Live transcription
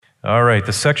All right,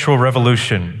 the sexual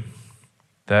revolution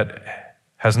that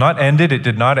has not ended. It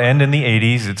did not end in the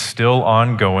 80s. It's still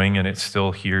ongoing, and it's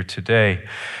still here today.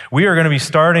 We are going to be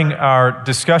starting our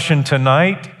discussion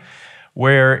tonight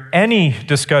where any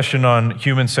discussion on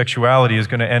human sexuality is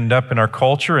going to end up in our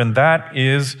culture, and that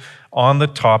is on the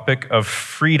topic of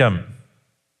freedom.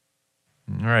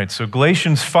 All right, so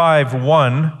Galatians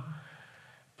 5:1,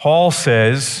 Paul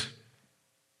says,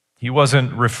 he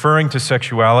wasn't referring to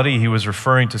sexuality, he was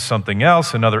referring to something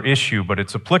else, another issue, but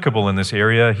it's applicable in this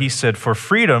area. He said, "For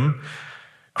freedom,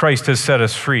 Christ has set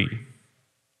us free.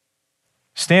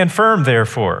 Stand firm,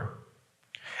 therefore,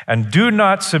 and do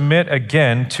not submit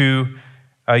again to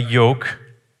a yoke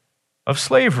of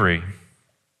slavery."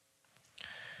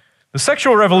 The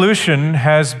sexual revolution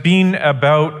has been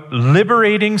about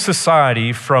liberating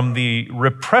society from the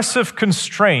repressive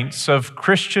constraints of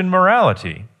Christian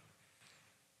morality.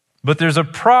 But there's a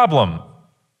problem,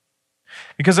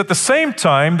 because at the same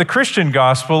time, the Christian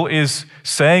gospel is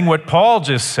saying what Paul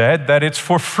just said, that it's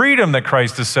for freedom that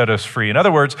Christ has set us free. In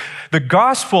other words, the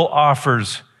gospel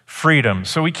offers freedom,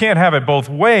 so we can't have it both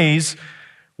ways.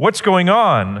 What's going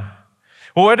on?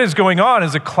 Well, what is going on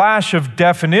is a clash of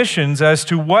definitions as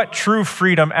to what true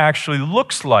freedom actually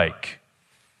looks like.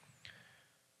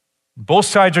 Both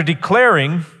sides are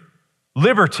declaring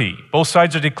liberty. Both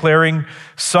sides are declaring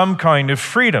some kind of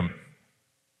freedom.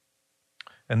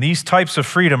 And these types of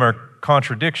freedom are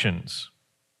contradictions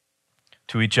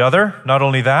to each other. Not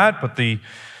only that, but the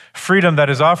freedom that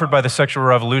is offered by the sexual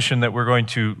revolution that we're going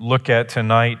to look at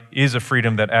tonight is a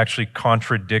freedom that actually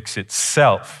contradicts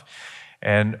itself.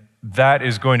 And that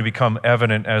is going to become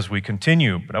evident as we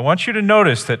continue. But I want you to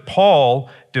notice that Paul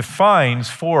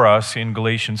defines for us in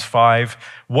Galatians 5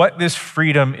 what this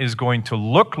freedom is going to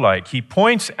look like. He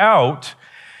points out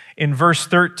in verse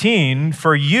 13,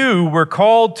 "For you were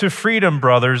called to freedom,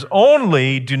 brothers,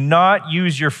 only do not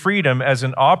use your freedom as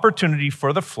an opportunity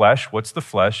for the flesh." What's the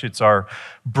flesh? It's our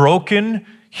broken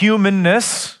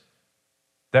humanness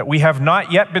that we have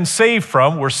not yet been saved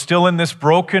from. We're still in this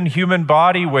broken human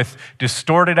body with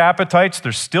distorted appetites.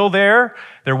 They're still there.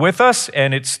 They're with us,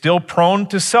 and it's still prone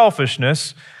to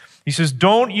selfishness. He says,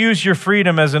 don't use your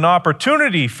freedom as an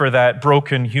opportunity for that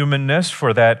broken humanness,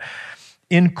 for that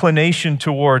inclination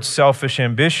towards selfish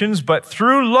ambitions, but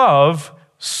through love,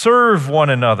 serve one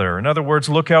another. In other words,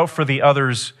 look out for the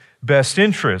other's best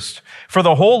interest. For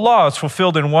the whole law is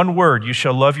fulfilled in one word: you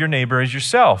shall love your neighbor as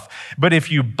yourself. But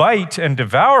if you bite and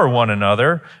devour one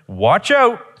another, watch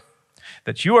out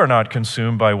that you are not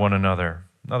consumed by one another.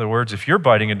 In other words, if you're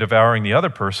biting and devouring the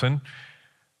other person,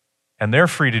 and they're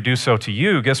free to do so to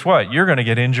you, guess what? You're going to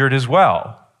get injured as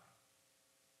well.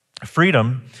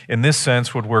 Freedom, in this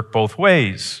sense, would work both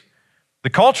ways.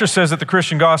 The culture says that the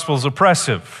Christian gospel is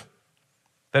oppressive,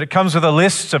 that it comes with a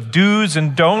list of do's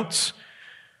and don'ts.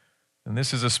 And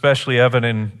this is especially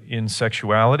evident in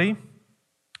sexuality.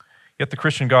 Yet the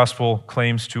Christian gospel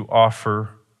claims to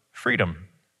offer freedom.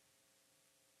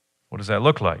 What does that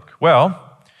look like?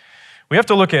 Well, we have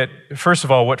to look at, first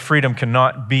of all, what freedom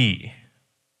cannot be.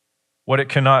 What it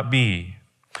cannot be.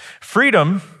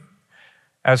 Freedom,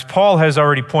 as Paul has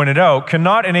already pointed out,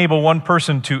 cannot enable one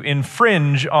person to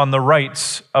infringe on the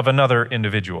rights of another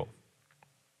individual.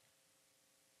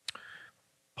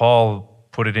 Paul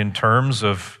put it in terms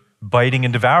of biting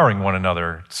and devouring one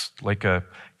another. It's like a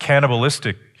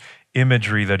cannibalistic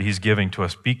imagery that he's giving to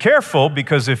us. Be careful,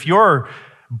 because if you're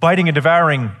biting and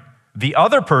devouring the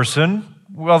other person,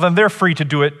 well, then they're free to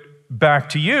do it back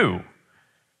to you.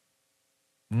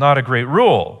 Not a great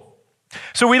rule.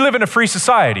 So we live in a free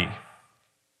society.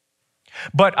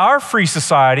 But our free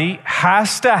society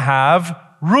has to have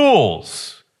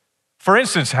rules. For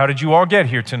instance, how did you all get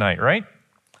here tonight, right?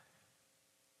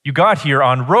 You got here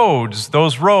on roads.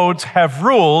 Those roads have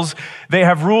rules. They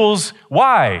have rules,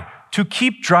 why? To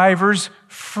keep drivers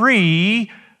free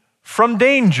from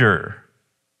danger.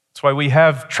 That's why we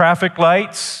have traffic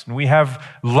lights, and we have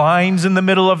lines in the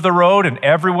middle of the road, and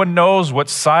everyone knows what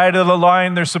side of the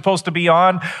line they're supposed to be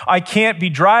on. I can't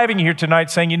be driving here tonight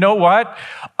saying, you know what?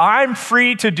 I'm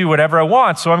free to do whatever I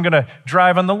want, so I'm going to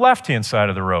drive on the left-hand side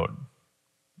of the road.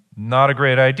 Not a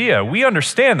great idea. We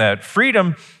understand that.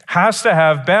 Freedom has to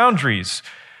have boundaries.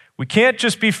 We can't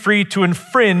just be free to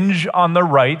infringe on the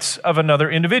rights of another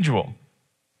individual.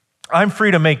 I'm free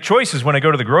to make choices when I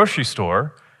go to the grocery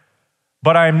store,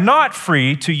 but I'm not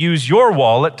free to use your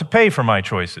wallet to pay for my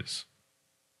choices.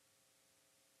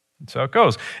 That's how it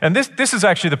goes. And this is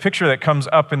actually the picture that comes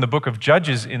up in the book of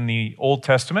Judges in the Old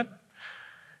Testament,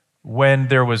 when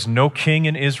there was no king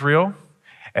in Israel,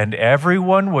 and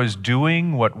everyone was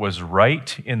doing what was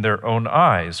right in their own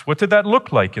eyes. What did that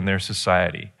look like in their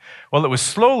society? Well, it was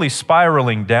slowly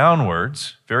spiraling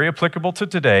downwards, very applicable to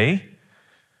today,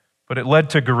 but it led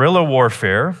to guerrilla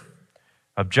warfare,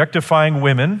 objectifying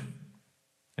women,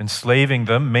 enslaving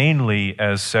them mainly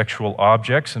as sexual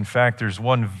objects. In fact, there's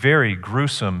one very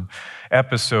gruesome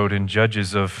episode in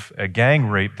Judges of a gang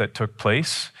rape that took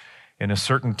place in a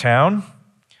certain town,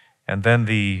 and then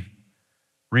the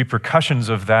repercussions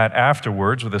of that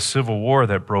afterwards with a civil war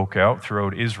that broke out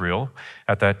throughout Israel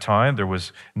at that time. There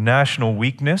was national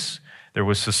weakness, there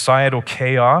was societal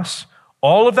chaos.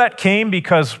 All of that came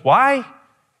because why?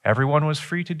 Everyone was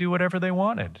free to do whatever they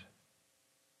wanted.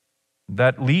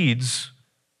 That leads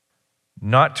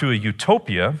not to a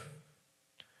utopia,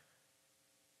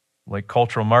 like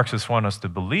cultural Marxists want us to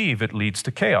believe, it leads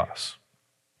to chaos.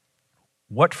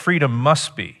 What freedom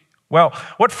must be? Well,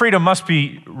 what freedom must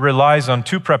be relies on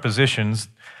two prepositions.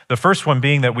 The first one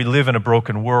being that we live in a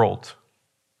broken world.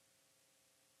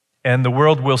 And the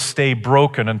world will stay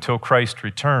broken until Christ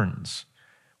returns.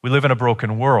 We live in a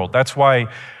broken world. That's why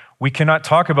we cannot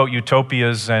talk about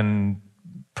utopias and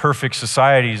perfect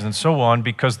societies and so on,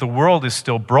 because the world is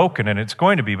still broken, and it's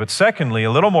going to be. But secondly,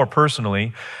 a little more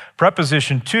personally,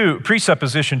 presupposition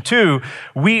two,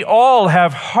 we all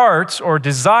have hearts or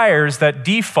desires that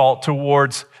default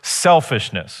towards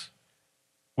selfishness.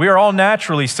 We are all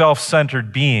naturally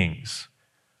self-centered beings.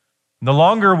 The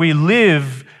longer we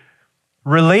live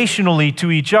relationally to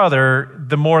each other,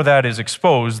 the more that is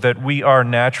exposed, that we are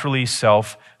naturally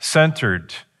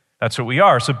self-centered. That's what we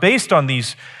are. So based on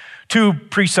these two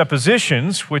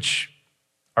presuppositions, which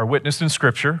are witnessed in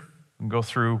Scripture, and go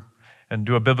through and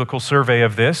do a biblical survey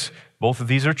of this, both of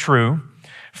these are true,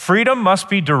 freedom must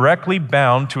be directly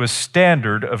bound to a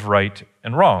standard of right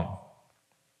and wrong.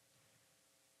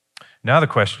 Now the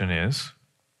question is,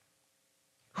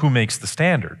 who makes the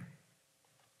standard?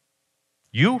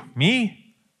 You,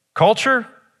 me, culture,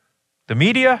 the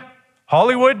media,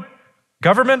 Hollywood,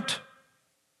 government?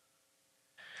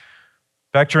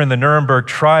 Back during the Nuremberg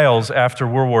trials after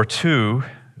World War II,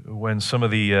 when some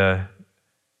of the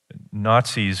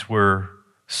Nazis were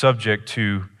subject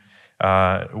to,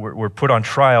 were put on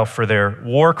trial for their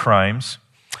war crimes,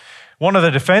 one of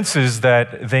the defenses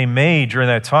that they made during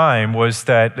that time was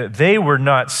that they were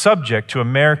not subject to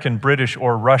American, British,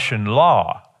 or Russian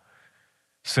law.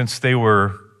 Since they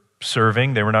were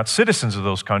serving, they were not citizens of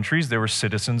those countries, they were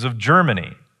citizens of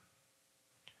Germany.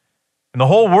 And the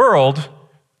whole world,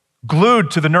 glued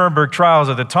to the Nuremberg trials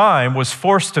at the time, was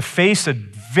forced to face a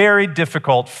very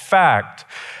difficult fact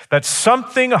that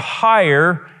something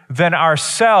higher than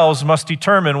ourselves must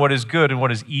determine what is good and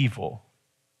what is evil.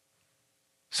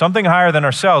 Something higher than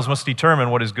ourselves must determine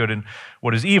what is good and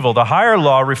what is evil. The higher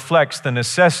law reflects the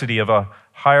necessity of a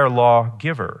higher law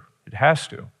giver. It has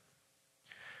to.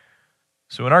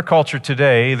 So in our culture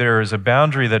today, there is a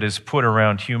boundary that is put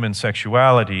around human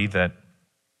sexuality that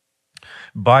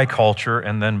by culture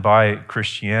and then by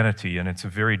Christianity, and it's a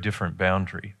very different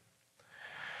boundary.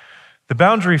 The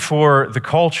boundary for the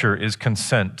culture is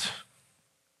consent.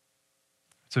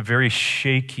 It's a very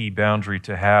shaky boundary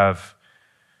to have.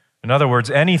 In other words,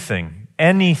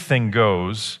 anything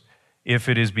goes if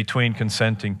it is between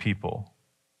consenting people.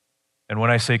 And when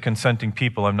I say consenting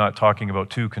people, I'm not talking about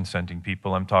two consenting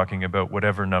people. I'm talking about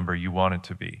whatever number you want it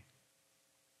to be.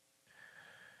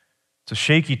 It's a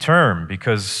shaky term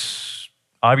because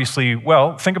obviously,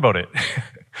 well, think about it.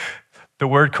 The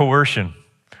word coercion.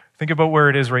 Think about where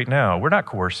it is right now. We're not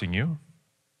coercing you.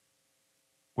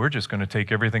 We're just going to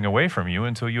take everything away from you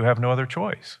until you have no other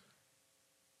choice.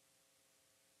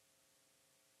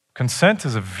 Consent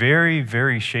is a very,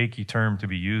 very shaky term to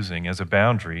be using as a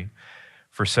boundary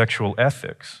for sexual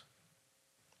ethics.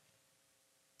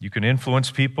 You can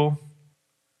influence people.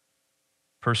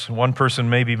 One person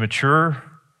may be mature,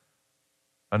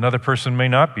 another person may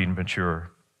not be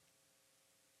mature.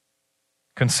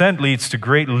 Consent leads to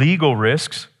great legal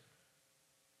risks,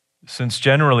 since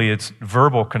generally it's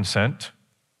verbal consent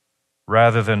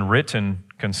rather than written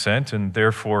consent, and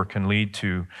therefore can lead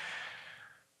to,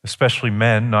 especially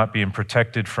men, not being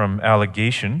protected from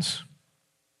allegations.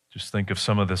 Just think of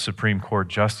some of the Supreme Court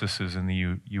justices in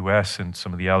the U.S. and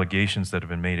some of the allegations that have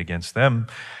been made against them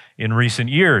in recent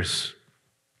years.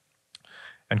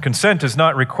 And consent does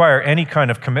not require any kind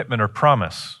of commitment or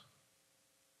promise.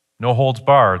 No holds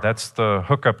barred. That's the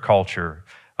hookup culture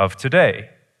of today.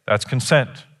 That's consent.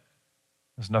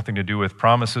 It has nothing to do with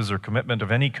promises or commitment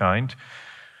of any kind.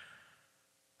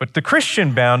 But the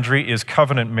Christian boundary is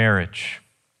covenant marriage.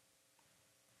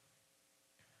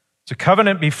 It's a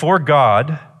covenant before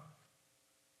God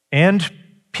and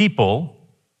people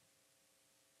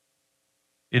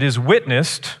it is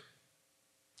witnessed,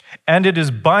 and it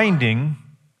is binding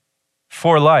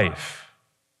for life.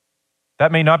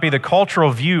 That may not be the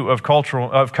cultural view of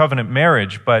covenant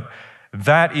marriage, but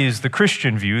that is the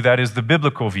Christian view, that is the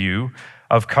biblical view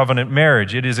of covenant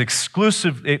marriage. It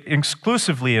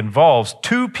exclusively involves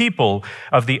two people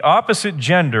of the opposite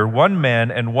gender, one man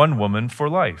and one woman, for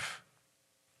life.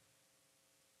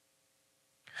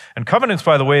 And covenants,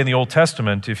 by the way, in the Old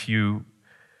Testament, if you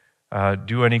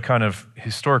do any kind of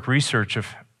historic research of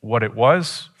what it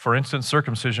was, for instance,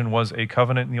 circumcision was a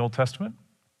covenant in the Old Testament,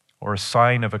 or a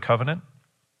sign of a covenant.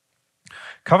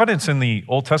 Covenants in the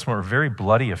Old Testament were very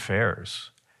bloody affairs.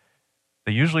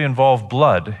 They usually involved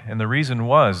blood, and the reason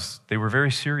was they were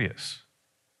very serious.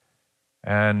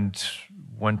 And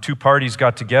when two parties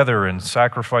got together and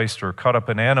sacrificed or cut up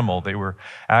an animal, they were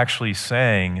actually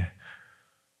saying,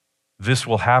 this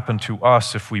will happen to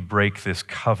us if we break this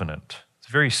covenant.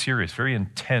 It's very serious, very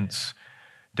intense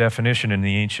definition in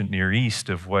the ancient Near East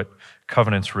of what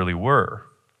covenants really were.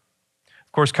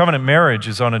 Of course, covenant marriage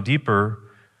is on a deeper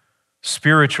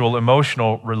spiritual,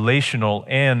 emotional, relational,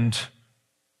 and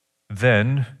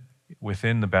then,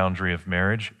 within the boundary of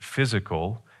marriage,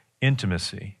 physical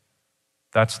intimacy.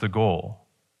 That's the goal.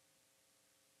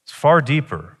 It's far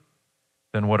deeper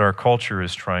than what our culture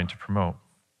is trying to promote.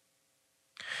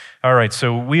 All right,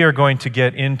 so we are going to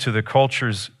get into the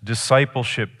culture's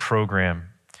discipleship program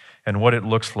and what it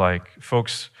looks like.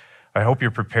 Folks, I hope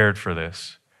you're prepared for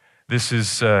this. This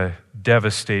is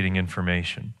devastating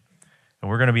information. And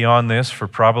we're going to be on this for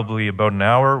probably about an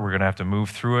hour. We're going to have to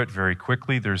move through it very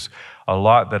quickly. There's a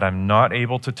lot that I'm not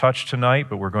able to touch tonight,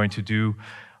 but we're going to do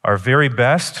our very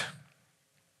best.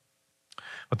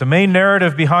 But the main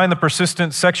narrative behind the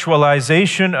persistent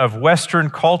sexualization of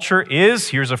Western culture is,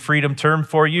 here's a freedom term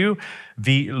for you,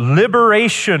 the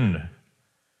liberation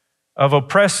of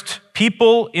oppressed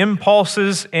people,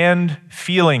 impulses, and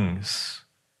feelings.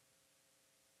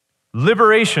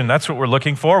 Liberation, that's what we're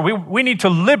looking for. We need to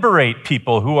liberate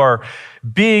people who are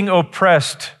being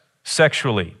oppressed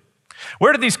sexually.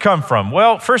 Where did these come from?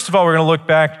 Well, first of all, we're going to look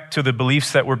back to the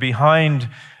beliefs that were behind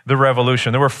the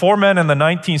revolution. There were 4 men in the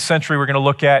 19th century we're going to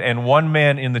look at, and 1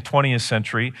 man in the 20th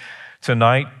century.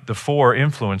 Tonight, the 4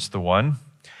 influenced the 1.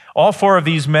 All 4 of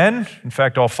these men, in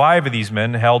fact, all 5 of these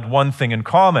men, held one thing in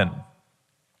common.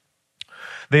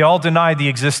 They all denied the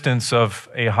existence of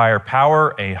a higher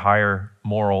power, a higher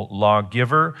moral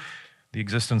lawgiver, the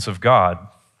existence of God.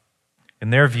 In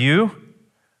their view,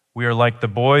 we are like the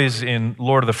boys in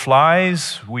Lord of the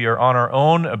Flies. We are on our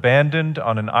own, abandoned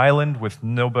on an island with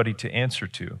nobody to answer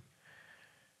to.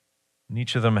 And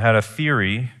each of them had a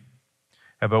theory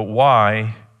about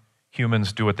why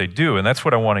humans do what they do. And that's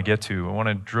what I want to get to. I want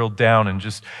to drill down and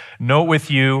just note with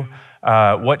you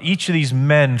what each of these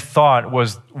men thought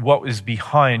was what is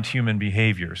behind human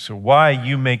behavior. So why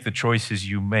you make the choices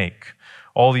you make.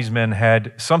 All these men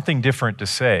had something different to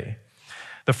say.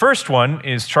 The first one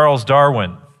is Charles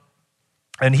Darwin.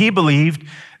 And he believed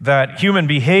that human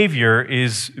behavior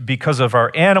is because of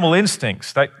our animal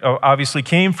instincts. That obviously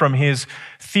came from his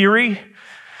theory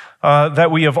that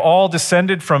we have all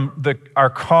descended from our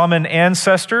common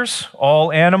ancestors.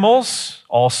 All animals,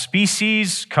 all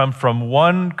species come from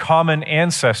one common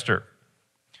ancestor.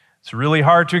 It's really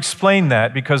hard to explain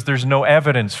that because there's no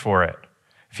evidence for it.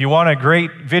 If you want a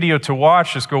great video to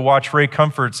watch, just go watch Ray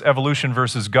Comfort's Evolution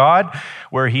versus God,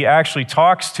 where he actually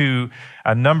talks to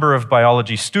a number of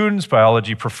biology students,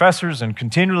 biology professors, and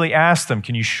continually asks them,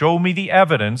 can you show me the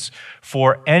evidence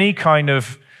for any kind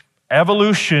of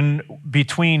evolution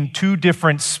between 2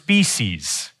 different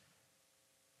species?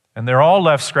 And they're all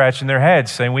left scratching their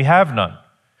heads saying, we have none.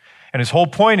 And his whole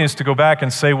point is to go back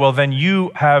and say, well, then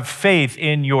you have faith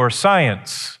in your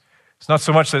science. It's not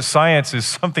so much that science is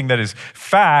something that is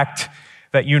fact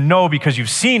that you know because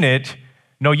you've seen it.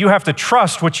 No, you have to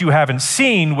trust what you haven't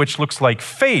seen, which looks like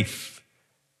faith,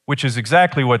 which is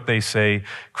exactly what they say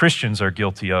Christians are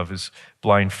guilty of, is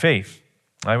blind faith.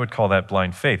 I would call that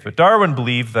blind faith. But Darwin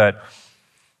believed that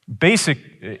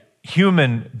basic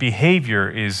human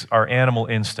behavior is our animal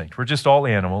instinct. We're just all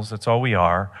animals. That's all we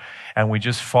are. And we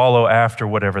just follow after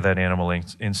whatever that animal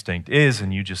instinct is,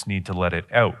 and you just need to let it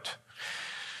out.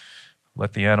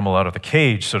 Let the animal out of the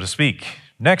cage, so to speak.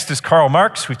 Next is Karl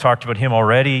Marx. We've talked about him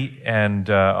already, and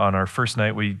on our first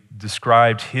night we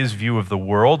described his view of the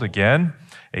world, again,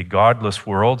 a godless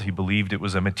world. He believed it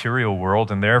was a material world,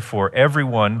 and therefore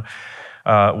everyone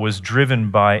was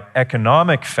driven by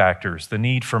economic factors, the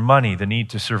need for money, the need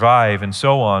to survive, and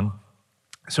so on.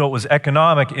 So it was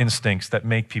economic instincts that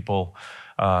make people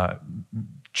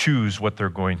choose what they're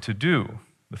going to do.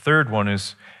 The third one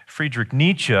is Friedrich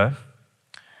Nietzsche.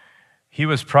 He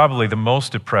was probably the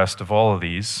most depressed of all of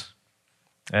these.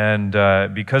 And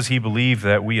because he believed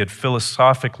that we had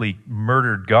philosophically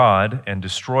murdered God and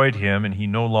destroyed him, and he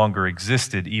no longer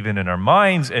existed even in our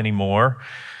minds anymore,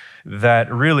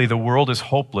 that really the world is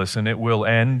hopeless and it will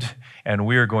end, and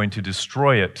we are going to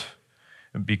destroy it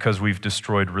because we've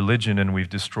destroyed religion and we've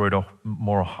destroyed a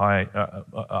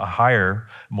higher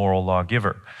moral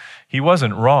lawgiver. He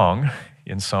wasn't wrong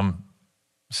in some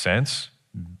sense,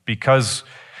 because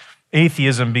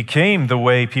atheism became the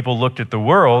way people looked at the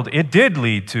world. It did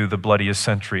lead to the bloodiest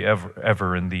century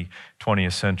ever in the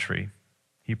 20th century.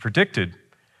 He predicted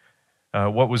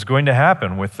what was going to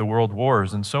happen with the world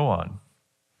wars and so on.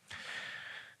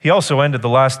 He also ended the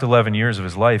last 11 years of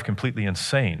his life completely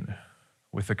insane,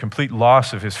 with a complete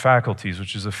loss of his faculties,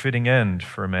 which is a fitting end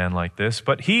for a man like this.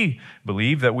 But he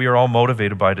believed that we are all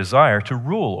motivated by desire to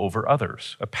rule over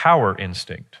others, a power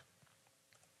instinct.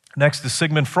 Next is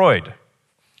Sigmund Freud.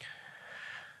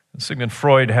 Sigmund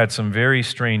Freud had some very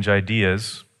strange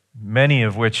ideas, many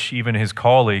of which even his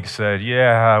colleagues said,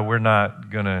 yeah, we're not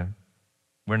gonna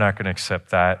accept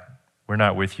that. We're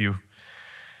not with you.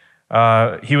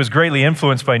 He was greatly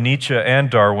influenced by Nietzsche and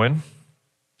Darwin,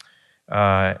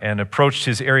 and approached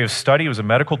his area of study. He was a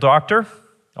medical doctor.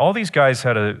 All these guys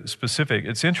had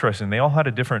it's interesting, they all had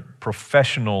a different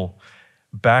professional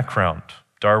background.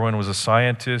 Darwin was a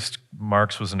scientist,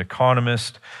 Marx was an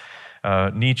economist,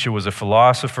 Nietzsche was a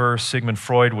philosopher, Sigmund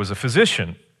Freud was a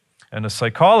physician and a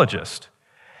psychologist.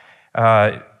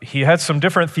 He had some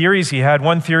different theories. He had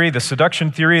one theory, the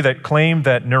seduction theory, that claimed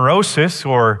that neurosis,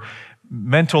 or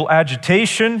mental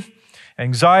agitation,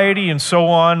 anxiety, and so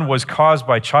on, was caused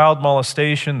by child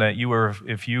molestation, that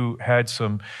if you had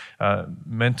some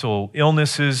mental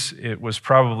illnesses, it was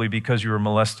probably because you were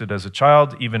molested as a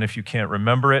child, even if you can't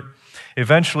remember it.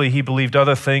 Eventually, he believed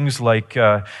other things, like he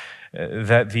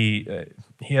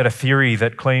had a theory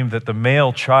that claimed that the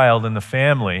male child in the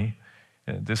family,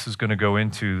 this is going to go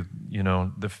into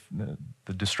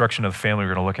the destruction of the family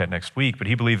we're going to look at next week, but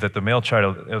he believed that the male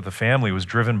child of the family was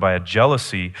driven by a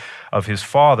jealousy of his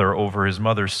father over his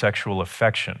mother's sexual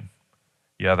affection.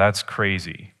 Yeah, that's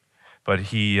crazy. But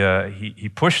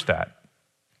he pushed that.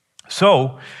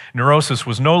 So, neurosis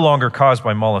was no longer caused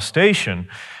by molestation,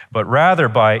 but rather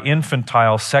by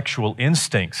infantile sexual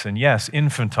instincts. And yes,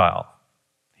 infantile.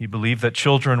 He believed that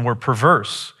children were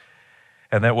perverse,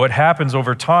 and that what happens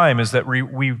over time is that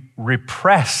we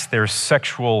repress their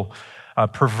sexual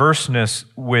perversities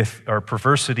with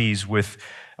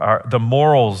the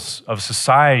morals of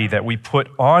society that we put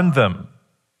on them.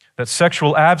 That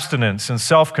sexual abstinence and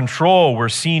self-control were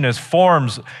seen as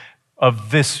forms of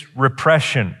this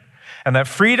repression. And that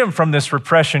freedom from this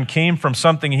repression came from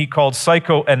something he called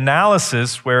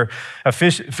psychoanalysis, where a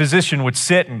physician would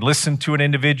sit and listen to an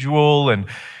individual, and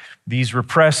these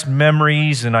repressed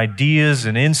memories and ideas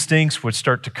and instincts would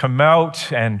start to come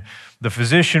out, and the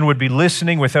physician would be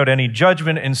listening without any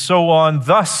judgment and so on,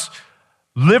 thus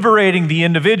liberating the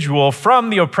individual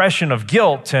from the oppression of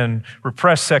guilt and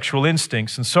repressed sexual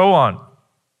instincts and so on.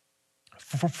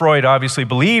 Freud obviously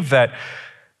believed that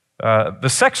the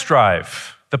sex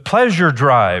drive, the pleasure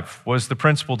drive, was the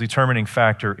principal determining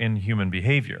factor in human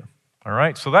behavior. All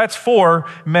right, so that's four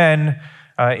men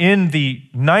in the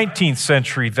 19th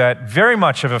century that very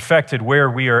much have affected where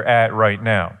we are at right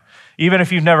now. Even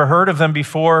if you've never heard of them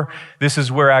before, this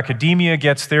is where academia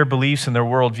gets their beliefs and their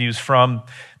worldviews from.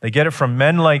 They get it from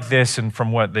men like this and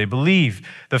from what they believe.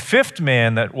 The fifth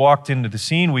man that walked into the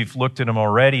scene, we've looked at him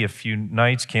already a few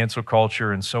nights, cancel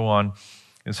culture and so on,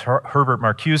 is Herbert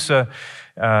Marcuse.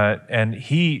 And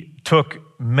he took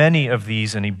many of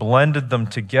these and he blended them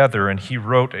together, and he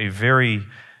wrote a very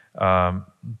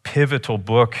pivotal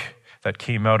book that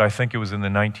came out, I think it was in the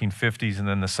 1950s, and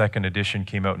then the second edition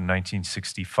came out in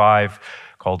 1965,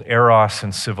 called Eros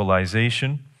and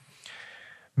Civilization.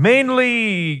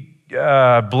 Mainly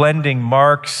blending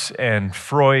Marx and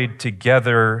Freud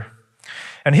together.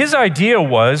 And his idea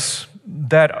was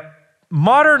that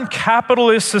modern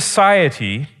capitalist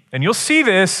society, and you'll see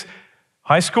this,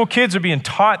 high school kids are being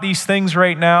taught these things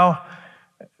right now,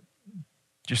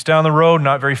 just down the road,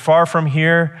 not very far from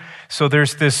here. So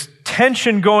there's this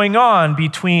tension going on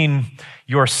between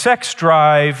your sex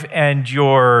drive and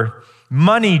your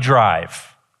money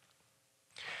drive.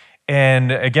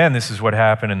 And again, this is what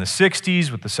happened in the 60s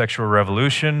with the sexual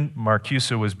revolution.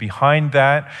 Marcuse was behind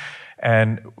that.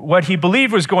 And what he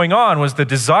believed was going on was the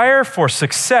desire for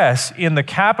success in the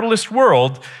capitalist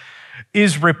world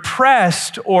is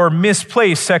repressed or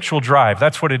misplaced sexual drive.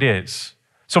 That's what it is.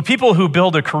 So people who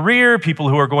build a career, people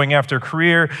who are going after a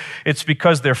career, it's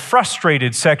because they're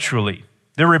frustrated sexually.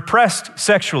 They're repressed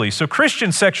sexually. So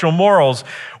Christian sexual morals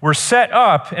were set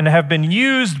up and have been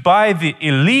used by the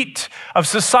elite of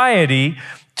society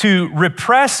to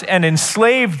repress and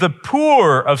enslave the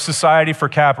poor of society for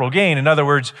capital gain. In other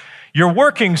words, you're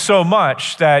working so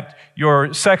much that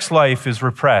your sex life is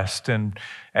repressed, and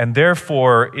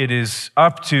therefore it is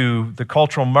up to the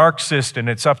cultural Marxist and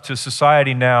it's up to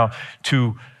society now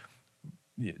to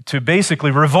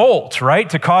basically revolt, right?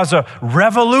 To cause a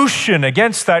revolution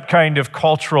against that kind of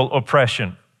cultural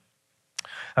oppression.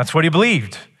 That's what he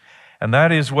believed. And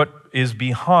that is what is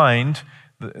behind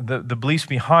the beliefs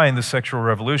behind the sexual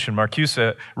revolution.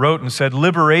 Marcuse wrote and said,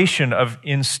 liberation of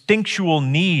instinctual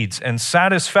needs and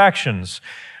satisfactions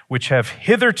which have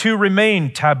hitherto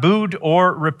remained tabooed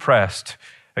or repressed.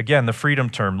 Again, the freedom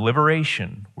term,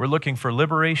 liberation. We're looking for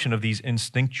liberation of these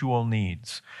instinctual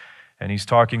needs. And he's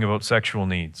talking about sexual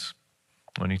needs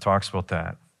when he talks about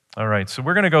that. All right, so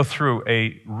we're going to go through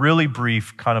a really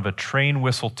brief kind of a train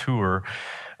whistle tour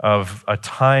of a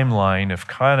timeline of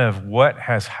kind of what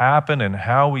has happened and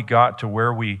how we got to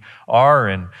where we are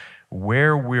and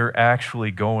where we're actually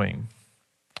going.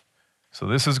 So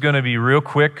this is going to be real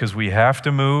quick because we have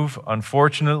to move,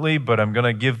 unfortunately, but I'm going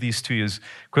to give these to you as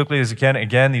quickly as I can.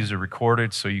 Again, these are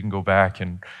recorded, so you can go back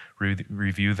and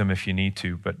review them if you need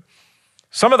to. But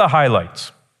some of the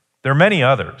highlights, there are many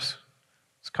others.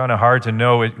 It's kind of hard to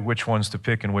know which ones to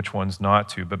pick and which ones not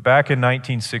to. But back in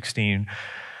 1916,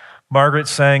 Margaret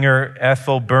Sanger,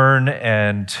 Ethel Byrne,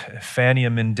 and Fania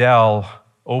Mindell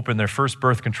opened their first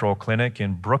birth control clinic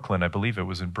in Brooklyn. I believe it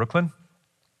was in Brooklyn.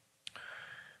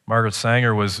 Margaret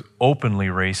Sanger was openly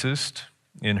racist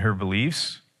in her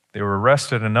beliefs. They were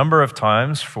arrested a number of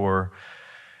times for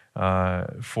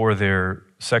their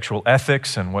sexual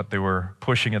ethics and what they were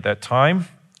pushing at that time.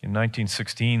 In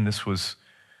 1916, this was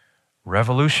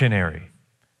revolutionary,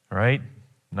 right?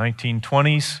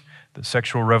 1920s, the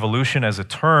sexual revolution as a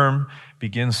term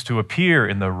begins to appear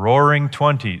in the roaring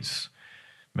 20s.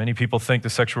 Many people think the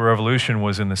sexual revolution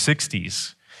was in the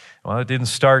 60s. Well, it didn't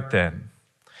start then.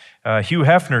 Hugh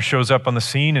Hefner shows up on the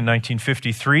scene in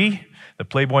 1953. The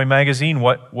Playboy magazine,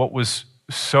 what was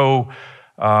so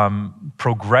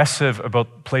progressive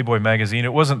about Playboy magazine,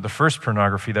 it wasn't the first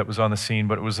pornography that was on the scene,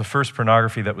 but it was the first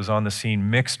pornography that was on the scene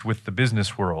mixed with the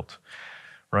business world,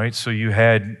 right? So you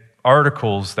had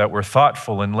articles that were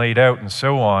thoughtful and laid out and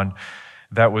so on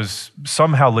that was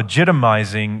somehow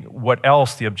legitimizing what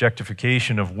else, the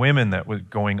objectification of women that was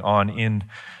going on in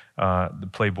the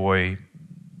Playboy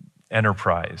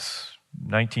enterprise.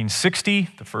 1960,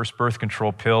 the first birth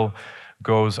control pill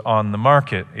goes on the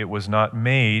market. It was not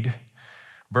made,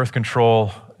 birth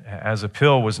control as a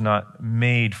pill was not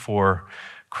made for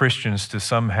Christians to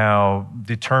somehow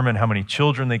determine how many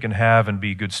children they can have and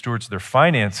be good stewards of their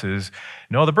finances.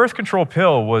 No, the birth control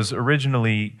pill was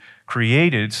originally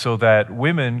created so that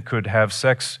women could have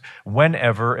sex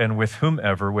whenever and with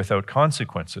whomever without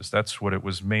consequences. That's what it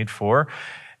was made for.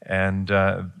 And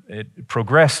it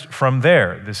progressed from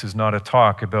there. This is not a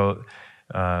talk about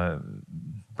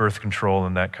birth control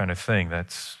and that kind of thing.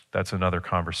 That's another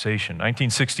conversation.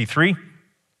 1963,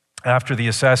 after the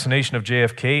assassination of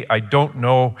JFK, I don't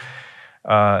know,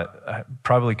 I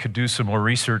probably could do some more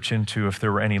research into if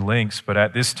there were any links, but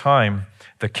at this time,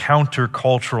 the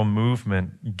countercultural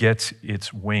movement gets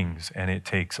its wings and it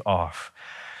takes off.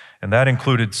 And that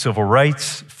included civil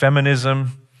rights,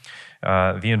 feminism,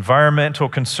 the environmental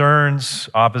concerns,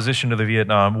 opposition to the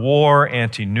Vietnam War,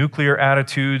 anti-nuclear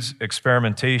attitudes,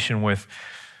 experimentation with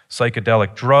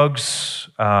psychedelic drugs,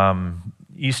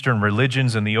 Eastern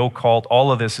religions and the occult.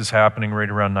 All of this is happening right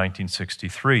around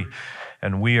 1963.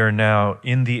 And we are now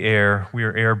in the air, we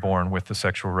are airborne with the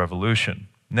sexual revolution.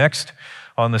 Next,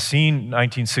 on the scene,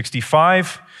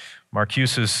 1965,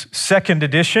 Marcuse's second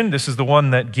edition. This is the one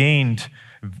that gained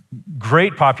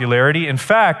great popularity. In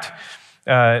fact,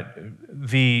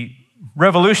 the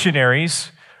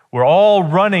revolutionaries were all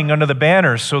running under the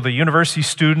banners. So the university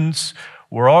students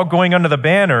were all going under the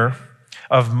banner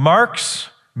of Marx,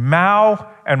 Mao,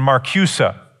 and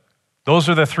Marcuse. Those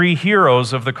are the three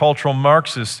heroes of the cultural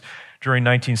Marxists during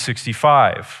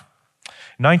 1965.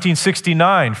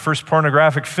 1969, first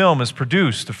pornographic film is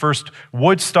produced. The first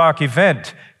Woodstock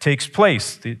event takes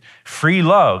place. The free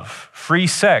love, free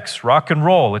sex, rock and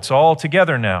roll, it's all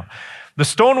together now. The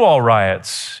Stonewall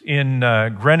riots in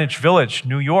Greenwich Village,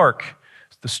 New York.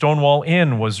 The Stonewall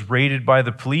Inn was raided by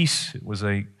the police. It was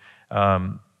a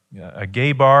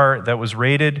gay bar that was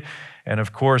raided. And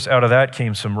of course, out of that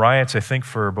came some riots, I think,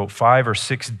 for about 5 or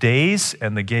 6 days.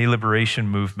 And the gay liberation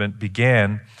movement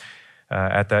began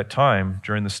at that time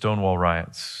during the Stonewall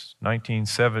riots.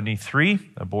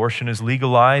 1973, abortion is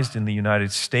legalized in the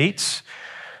United States.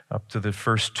 up to the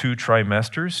first 2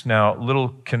 trimesters. Now,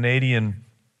 little Canadian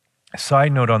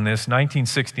side note on this,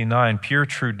 1969, Pierre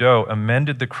Trudeau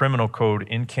amended the criminal code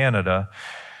in Canada.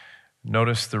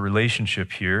 Notice the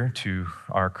relationship here to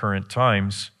our current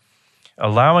times,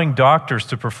 allowing doctors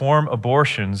to perform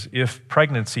abortions if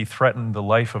pregnancy threatened the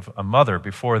life of a mother.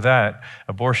 Before that,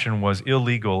 abortion was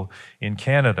illegal in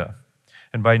Canada.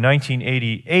 And by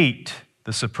 1988,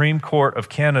 the Supreme Court of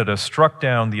Canada struck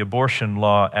down the abortion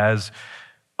law as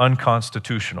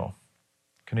unconstitutional.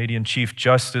 Canadian Chief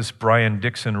Justice Brian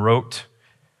Dixon wrote,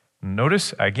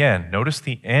 notice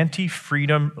the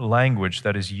anti-freedom language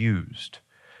that is used.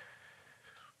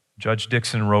 Judge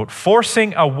Dixon wrote,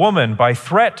 forcing a woman by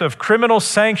threat of criminal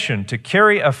sanction to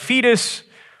carry a fetus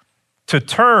to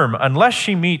term unless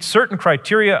she meets certain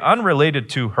criteria unrelated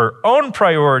to her own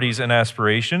priorities and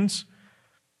aspirations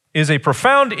is a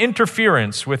profound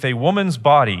interference with a woman's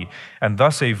body and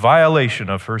thus a violation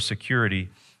of her security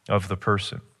of the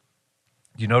person.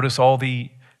 You notice all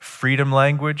the freedom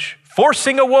language?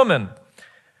 Forcing a woman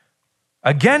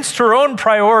against her own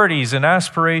priorities and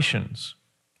aspirations.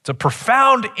 It's a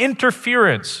profound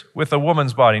interference with a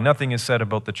woman's body. Nothing is said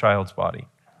about the child's body.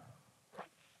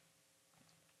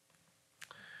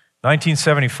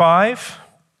 1975,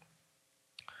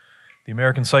 the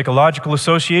American Psychological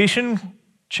Association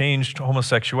changed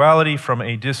homosexuality from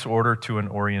a disorder to an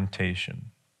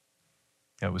orientation.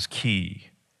 That was key.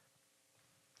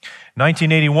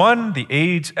 1981, the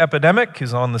AIDS epidemic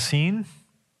is on the scene.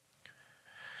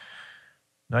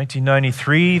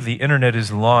 1993, the internet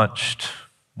is launched.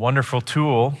 Wonderful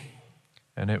tool,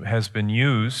 and it has been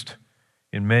used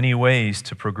in many ways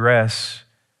to progress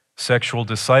sexual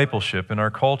discipleship in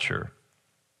our culture.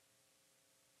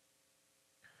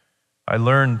 I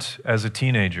learned as a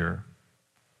teenager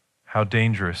how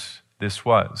dangerous this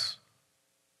was.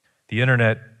 The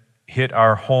internet hit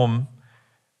our home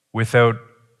without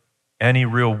any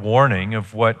real warning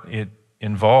of what it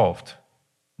involved.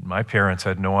 My parents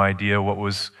had no idea what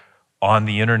was on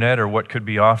the internet or what could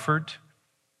be offered.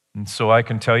 And so I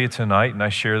can tell you tonight, and I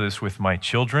share this with my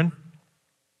children,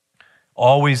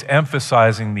 always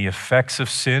emphasizing the effects of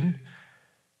sin,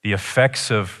 the effects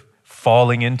of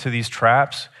falling into these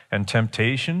traps and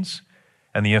temptations,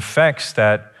 and the effects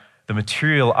that the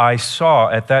material I saw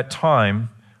at that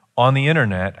time on the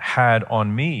internet had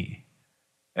on me.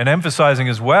 And emphasizing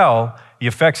as well the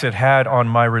effects it had on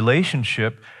my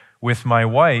relationship with my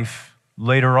wife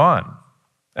later on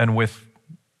and with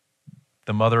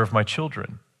the mother of my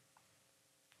children.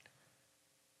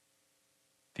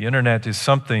 The internet is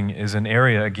an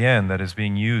area, again, that is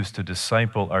being used to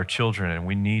disciple our children, and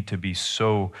we need to be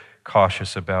so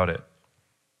cautious about it.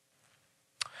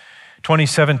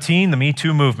 2017, the Me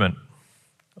Too movement.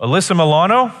 Alyssa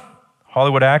Milano,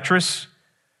 Hollywood actress,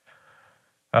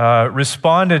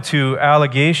 responded to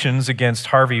allegations against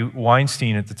Harvey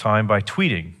Weinstein at the time by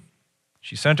tweeting.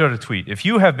 She sent out a tweet. If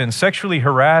you have been sexually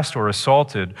harassed or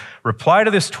assaulted, reply to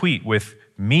this tweet with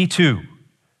Me Too.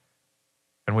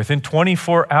 And within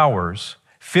 24 hours,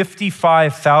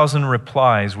 55,000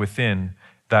 replies within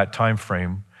that time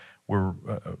frame were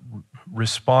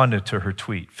responded to her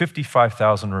tweet.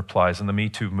 55,000 replies, and the Me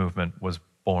Too movement was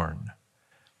born.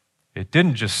 It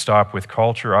didn't just stop with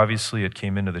culture. Obviously, it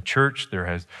came into the church. There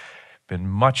has been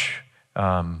much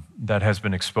that has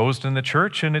been exposed in the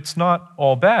church, and it's not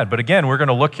all bad. But again, we're going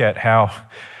to look at how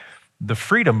the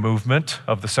freedom movement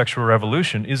of the sexual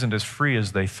revolution isn't as free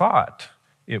as they thought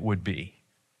it would be.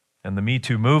 And the Me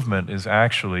Too movement is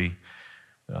actually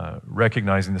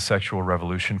recognizing the sexual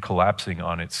revolution collapsing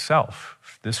on itself.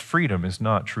 This freedom is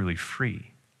not truly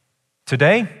free.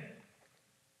 Today,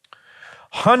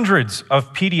 hundreds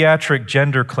of pediatric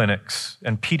gender clinics,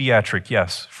 and pediatric,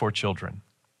 yes, for children.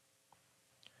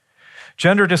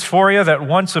 Gender dysphoria that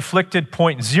once afflicted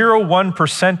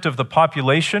 0.01% of the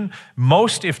population,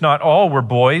 most, if not all, were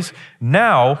boys.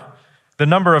 Now, the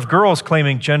number of girls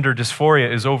claiming gender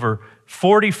dysphoria is over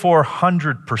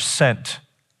 4,400%. Let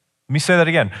me say that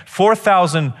again,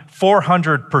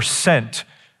 4,400%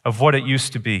 of what it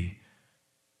used to be.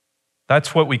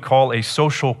 That's what we call a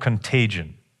social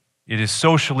contagion. It is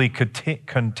socially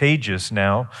contagious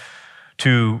now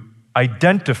to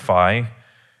identify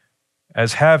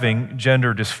as having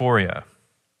gender dysphoria.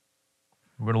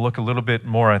 We're going to look a little bit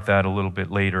more at that a little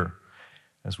bit later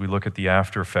as we look at the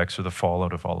after effects or the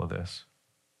fallout of all of this.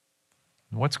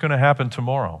 What's going to happen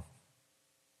tomorrow?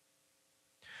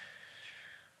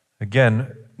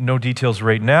 Again, no details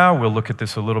right now. We'll look at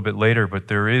this a little bit later, but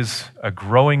there is a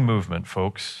growing movement,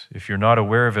 folks. If you're not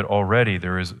aware of it already,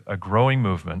 there is a growing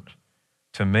movement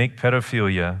to make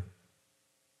pedophilia,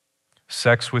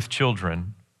 sex with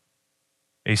children,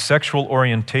 a sexual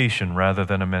orientation rather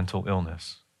than a mental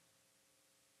illness.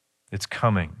 It's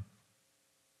coming.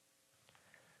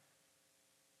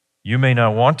 You may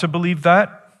not want to believe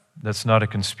that. That's not a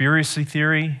conspiracy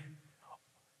theory.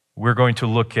 We're going to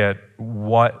look at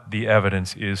what the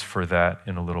evidence is for that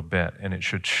in a little bit, and it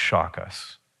should shock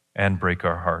us and break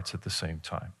our hearts at the same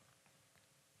time.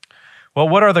 Well,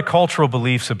 what are the cultural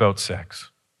beliefs about sex?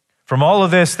 From all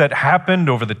of this that happened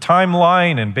over the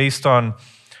timeline and based on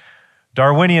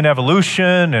Darwinian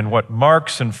evolution and what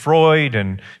Marx and Freud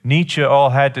and Nietzsche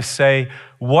all had to say,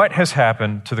 what has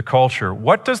happened to the culture?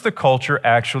 What does the culture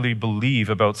actually believe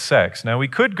about sex? Now, we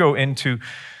could go into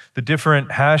the different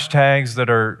hashtags that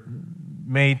are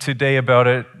made today about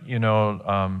it,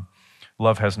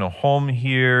 love has no home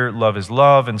here, love is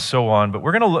love, and so on. But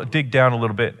we're going to dig down a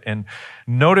little bit and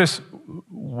notice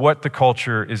what the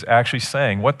culture is actually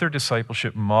saying, what their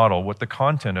discipleship model, what the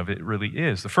content of it really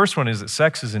is. The first one is that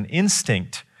sex is an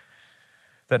instinct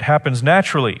that happens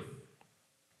naturally.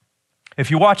 If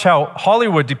you watch how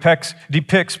Hollywood depicts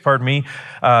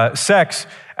sex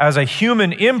as a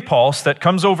human impulse that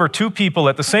comes over two people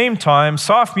at the same time,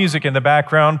 soft music in the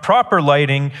background, proper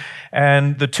lighting,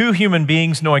 and the two human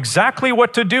beings know exactly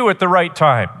what to do at the right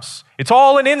times. It's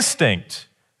all an instinct.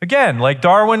 Again, like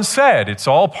Darwin said, it's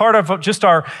all part of just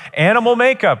our animal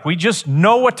makeup. We just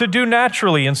know what to do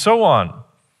naturally and so on.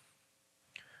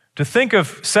 To think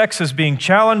of sex as being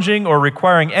challenging or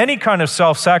requiring any kind of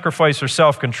self-sacrifice or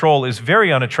self-control is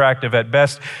very unattractive at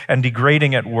best and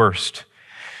degrading at worst.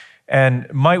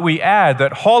 And might we add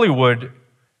that Hollywood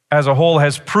as a whole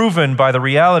has proven by the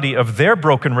reality of their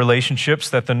broken relationships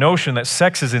that the notion that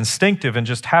sex is instinctive and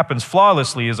just happens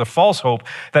flawlessly is a false hope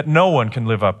that no one can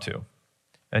live up to.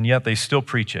 And yet they still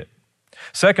preach it.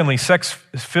 Secondly, sex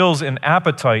fills an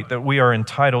appetite that we are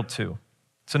entitled to.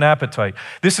 It's an appetite.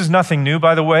 This is nothing new,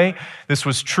 by the way. This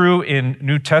was true in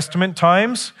New Testament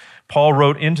times. Paul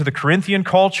wrote into the Corinthian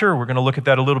culture. We're going to look at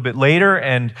that a little bit later.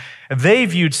 And they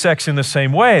viewed sex in the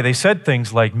same way. They said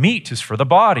things like meat is for the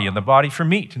body and the body for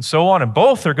meat and so on. And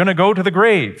both are going to go to the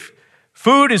grave.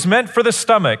 Food is meant for the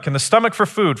stomach and the stomach for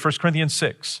food, 1 Corinthians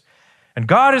 6. And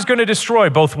God is going to destroy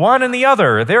both one and the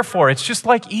other. Therefore, it's just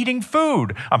like eating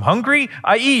food. I'm hungry,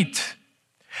 I eat.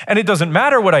 And it doesn't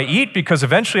matter what I eat because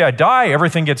eventually I die,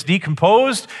 everything gets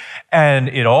decomposed, and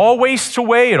it all wastes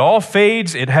away, it all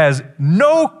fades. It has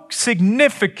no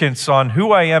significance on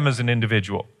who I am as an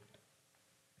individual.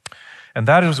 And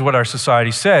that is what our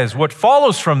society says. What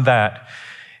follows from that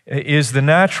is the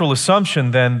natural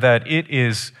assumption then that it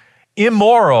is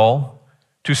immoral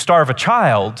to starve a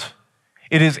child.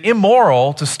 It is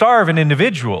immoral to starve an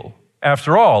individual.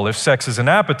 After all, if sex is an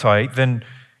appetite, then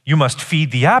you must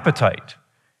feed the appetite.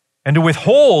 And to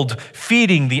withhold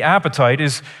feeding the appetite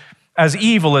is as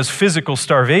evil as physical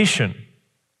starvation.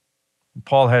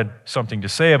 Paul had something to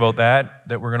say about that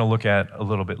we're going to look at a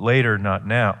little bit later, not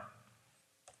now.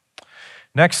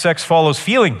 Next, sex follows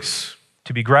feelings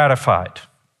to be gratified.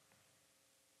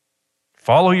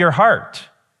 Follow your heart.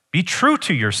 Be true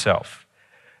to yourself.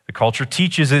 The culture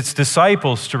teaches its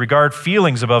disciples to regard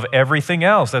feelings above everything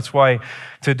else. That's why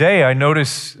today I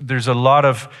notice there's a lot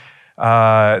of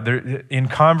in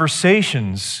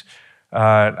conversations,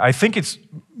 I think it's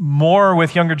more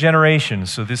with younger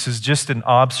generations, so this is just an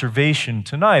observation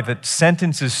tonight, that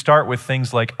sentences start with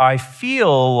things like, I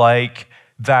feel like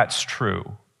that's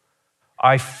true.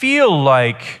 I feel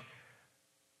like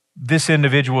this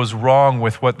individual is wrong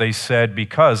with what they said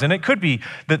because, and it could be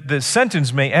that the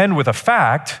sentence may end with a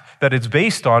fact that it's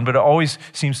based on, but it always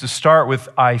seems to start with,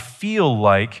 I feel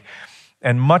like.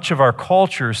 And much of our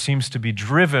culture seems to be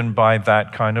driven by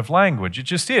that kind of language. It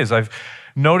just is. I've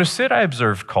noticed it. I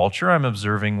observe culture. I'm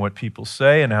observing what people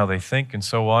say and how they think and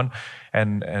so on,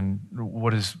 and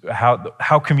what is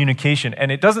how communication.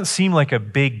 And it doesn't seem like a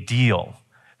big deal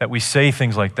that we say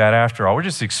things like that after all. We're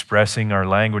just expressing our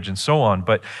language and so on.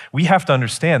 But we have to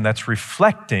understand that's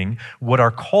reflecting what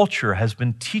our culture has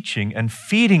been teaching and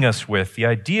feeding us with, the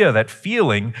idea that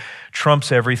feeling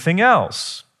trumps everything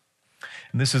else.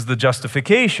 And this is the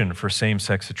justification for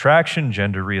same-sex attraction,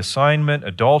 gender reassignment,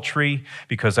 adultery,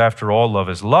 because after all, love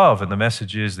is love, and the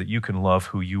message is that you can love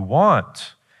who you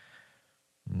want.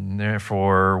 And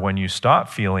therefore, when you stop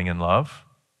feeling in love,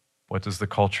 what does the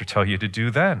culture tell you to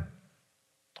do then?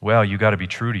 Well, you got to be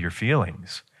true to your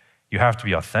feelings. You have to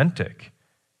be authentic.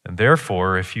 And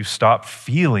therefore, if you stop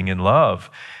feeling in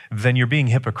love, then you're being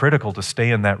hypocritical to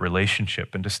stay in that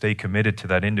relationship and to stay committed to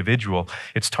that individual.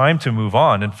 It's time to move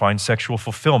on and find sexual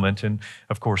fulfillment and,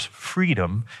 of course,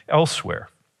 freedom elsewhere.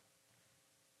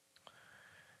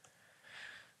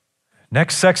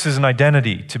 Next, sex is an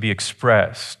identity to be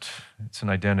expressed. It's an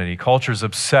identity. Culture is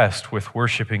obsessed with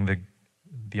worshiping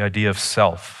the idea of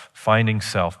self, finding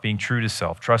self, being true to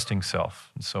self, trusting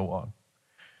self, and so on.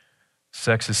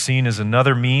 Sex is seen as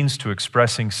another means to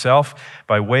expressing self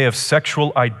by way of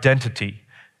sexual identity.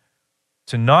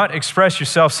 To not express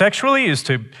yourself sexually is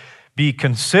to be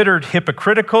considered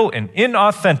hypocritical and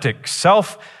inauthentic.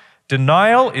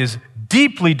 Self-denial is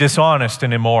deeply dishonest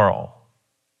and immoral.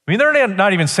 I mean, they're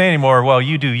not even saying anymore, well,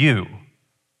 you do you.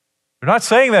 They're not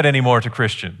saying that anymore to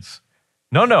Christians.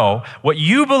 No. What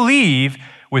you believe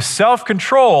with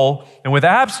self-control and with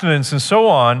abstinence and so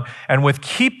on, and with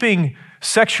keeping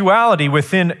sexuality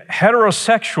within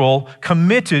heterosexual,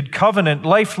 committed, covenant,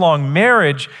 lifelong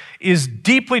marriage is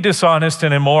deeply dishonest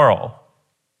and immoral.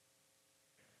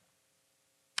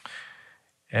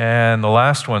 And the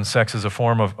last one, sex is a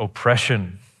form of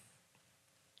oppression.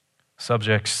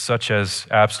 Subjects such as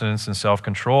abstinence and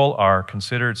self-control are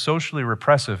considered socially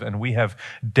repressive, and we have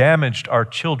damaged our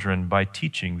children by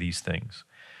teaching these things.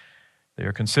 They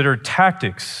are considered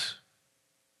tactics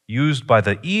used by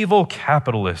the evil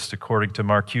capitalist, according to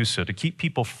Marcuse, to keep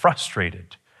people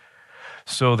frustrated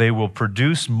so they will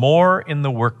produce more in the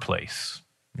workplace.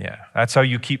 Yeah, that's how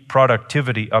you keep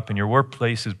productivity up in your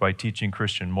workplace, is by teaching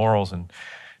Christian morals and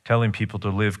telling people to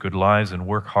live good lives and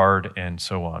work hard and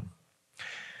so on.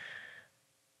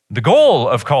 The goal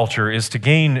of culture is to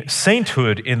gain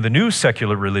sainthood in the new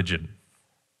secular religion.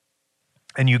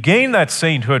 And you gain that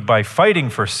sainthood by fighting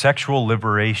for sexual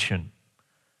liberation.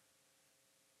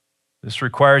 This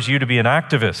requires you to be an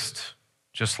activist,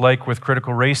 just like with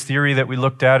critical race theory that we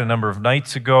looked at a number of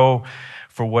nights ago,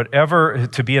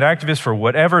 to be an activist for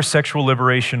whatever sexual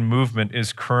liberation movement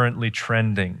is currently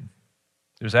trending.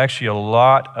 There's actually a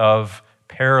lot of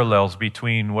parallels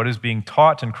between what is being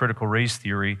taught in critical race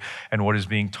theory and what is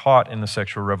being taught in the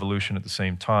sexual revolution at the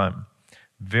same time.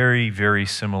 Very, very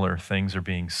similar things are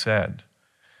being said.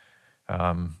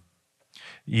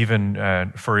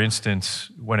 For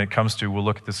instance, when it comes to, we'll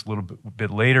look at this a little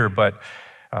bit later, but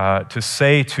to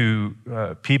say to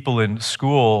people in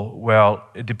school, well,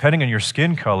 depending on your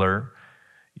skin color,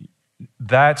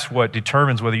 that's what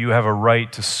determines whether you have a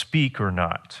right to speak or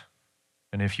not.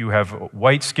 And if you have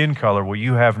white skin color, well,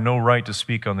 you have no right to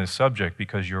speak on this subject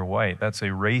because you're white. That's a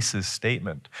racist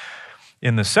statement.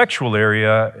 In the sexual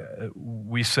area,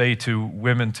 we say to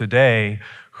women today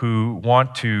who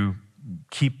want to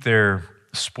keep their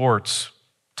sports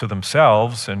to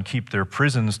themselves and keep their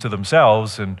prisons to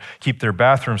themselves and keep their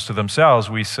bathrooms to themselves,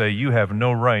 we say, you have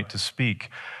no right to speak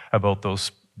about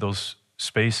those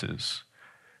spaces.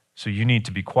 So you need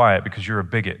to be quiet because you're a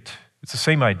bigot. It's the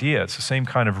same idea. It's the same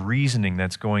kind of reasoning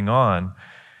that's going on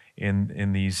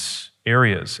in these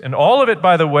areas. And all of it,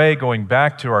 by the way, going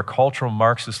back to our cultural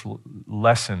Marxist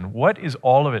lesson, what is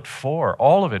all of it for?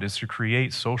 All of it is to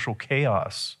create social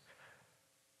chaos.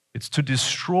 It's to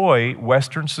destroy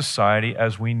Western society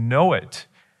as we know it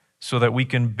so that we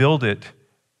can build it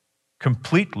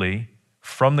completely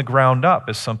from the ground up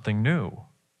as something new.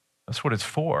 That's what it's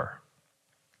for.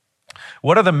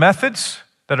 What are the methods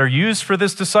that are used for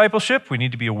this discipleship? We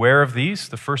need to be aware of these.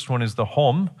 The first one is the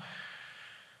home.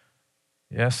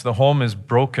 Yes, the home is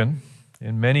broken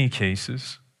in many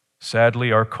cases.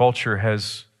 Sadly, our culture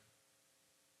has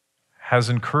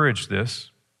encouraged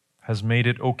this, has made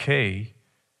it okay.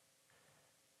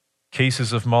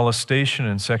 Cases of molestation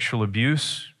and sexual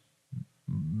abuse,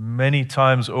 many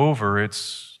times over,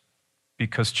 it's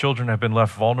because children have been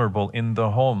left vulnerable in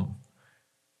the home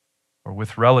or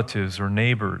with relatives or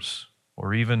neighbors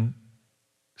or even,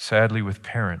 sadly, with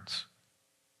parents.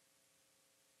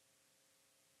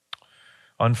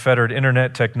 Unfettered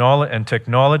internet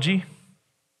technology,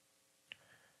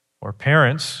 or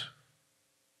parents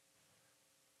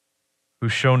who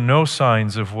show no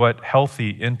signs of what healthy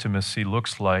intimacy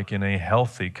looks like in a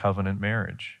healthy covenant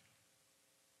marriage.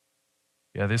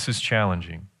 Yeah, this is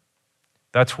challenging.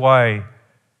 That's why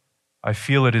I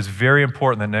feel it is very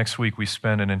important that next week we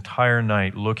spend an entire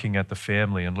night looking at the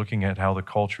family and looking at how the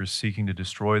culture is seeking to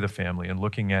destroy the family and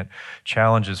looking at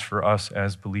challenges for us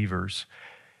as believers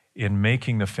in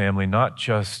making the family not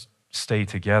just stay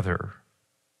together,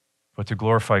 but to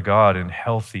glorify God in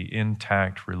healthy,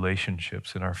 intact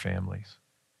relationships in our families.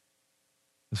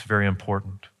 It's very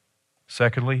important.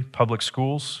 Secondly, public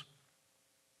schools.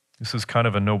 This is kind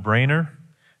of a no-brainer.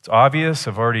 It's obvious.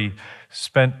 I've already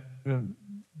spent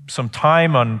some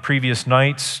time on previous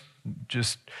nights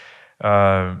just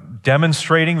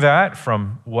demonstrating that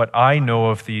from what I know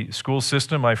of the school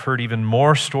system. I've heard even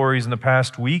more stories in the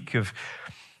past week of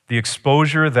the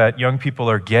exposure that young people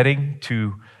are getting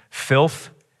to filth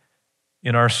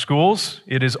in our schools.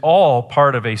 It is all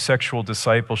part of a sexual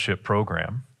discipleship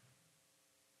program.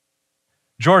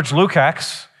 George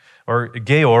Lukács, or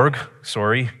Georg,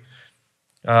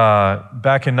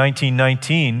 back in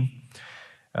 1919,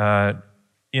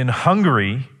 in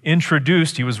Hungary,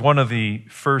 he was one of the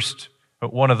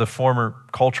former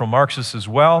cultural Marxists as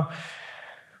well,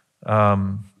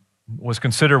 was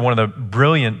considered one of the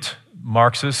brilliant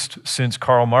Marxists since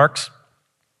Karl Marx.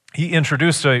 He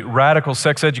introduced a radical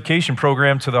sex education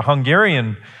program to the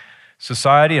Hungarian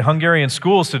society, Hungarian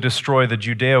schools, to destroy the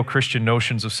Judeo-Christian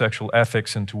notions of sexual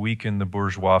ethics and to weaken the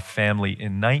bourgeois family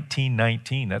in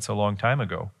 1919. That's a long time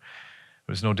ago.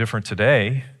 It was no different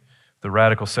today. The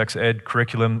radical sex ed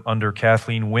curriculum under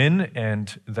Kathleen Wynne,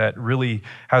 and that really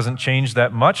hasn't changed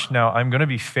that much. Now, I'm going to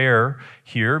be fair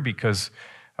here because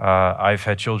I've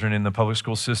had children in the public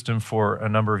school system for a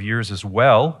number of years as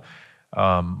well.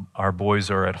 Our boys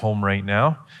are at home right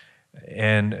now.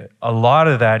 And a lot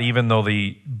of that, even though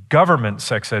the government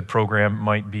sex ed program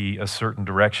might be a certain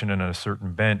direction and a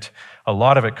certain bent, a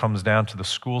lot of it comes down to the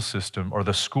school system, or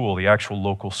the actual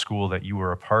local school that you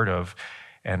were a part of,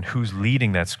 and who's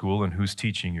leading that school and who's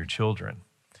teaching your children.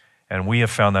 And we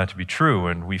have found that to be true,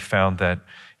 and we found that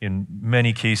in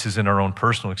many cases in our own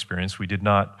personal experience, we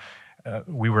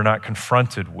were not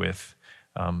confronted with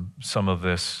some of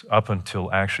this up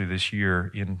until actually this year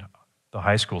in the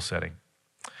high school setting.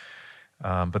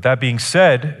 But that being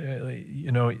said,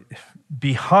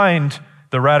 behind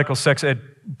the radical sex ed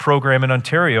program in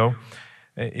Ontario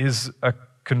is a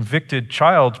convicted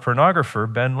child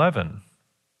pornographer, Ben Levin.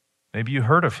 Maybe you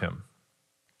heard of him.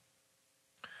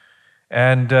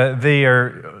 And they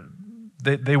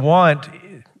want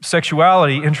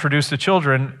sexuality introduced to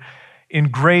children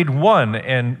in grade 1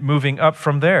 and moving up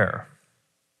from there.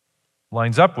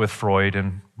 Lines up with Freud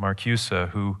and Marcuse,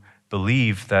 who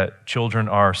believe that children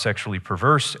are sexually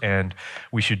perverse and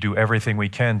we should do everything we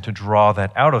can to draw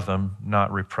that out of them,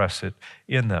 not repress it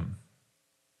in them.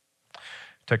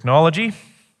 Technology,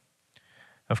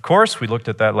 of course, we looked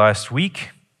at that last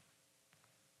week.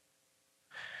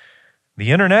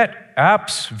 The internet,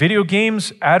 apps, video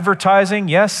games, advertising,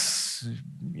 yes,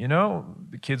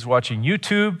 the kids watching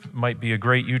YouTube, might be a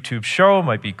great YouTube show,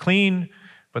 might be clean,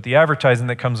 but the advertising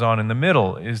that comes on in the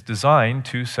middle is designed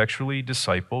to sexually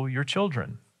disciple your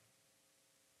children.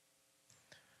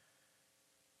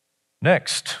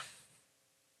 Next,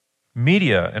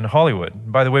 media and Hollywood.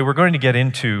 By the way, we're going to get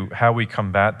into how we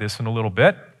combat this in a little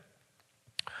bit.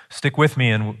 Stick with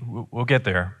me and we'll get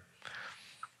there.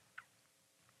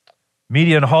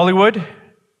 Media and Hollywood.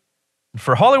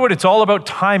 For Hollywood, it's all about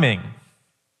timing.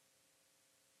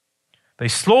 They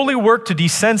slowly work to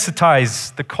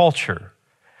desensitize the culture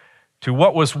to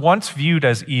what was once viewed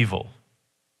as evil.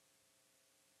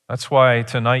 That's why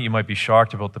tonight you might be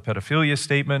shocked about the pedophilia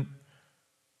statement,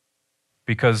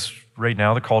 because right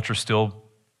now the culture still,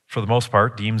 for the most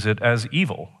part, deems it as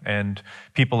evil, and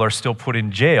people are still put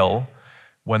in jail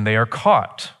when they are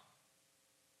caught.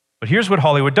 But here's what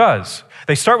Hollywood does.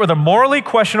 They start with a morally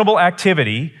questionable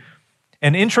activity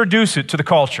and introduce it to the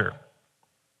culture.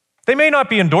 They may not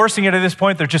be endorsing it at this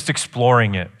point, they're just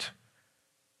exploring it.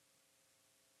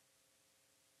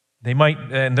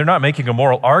 And they're not making a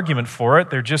moral argument for it,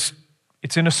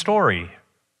 it's in a story.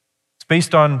 It's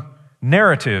based on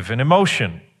narrative and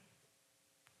emotion.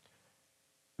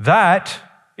 That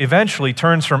eventually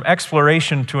turns from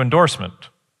exploration to endorsement.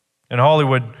 And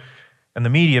Hollywood and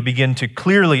the media begin to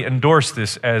clearly endorse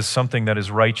this as something that is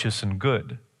righteous and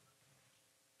good.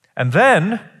 And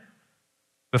then,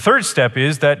 the third step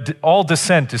is that all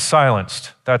dissent is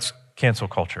silenced. That's cancel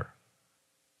culture.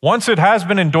 Once it has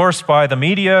been endorsed by the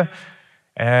media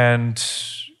and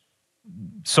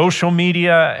social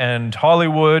media and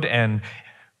Hollywood and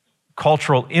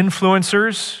cultural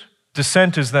influencers,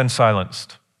 dissent is then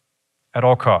silenced at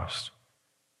all costs.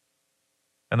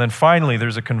 And then finally,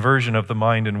 there's a conversion of the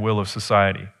mind and will of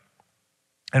society.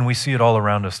 And we see it all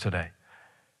around us today.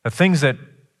 The things that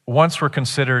once were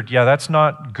considered, that's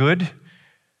not good,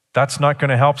 that's not going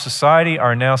to help society,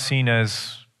 are now seen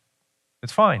as,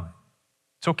 it's fine.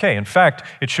 It's okay. In fact,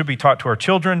 it should be taught to our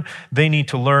children. They need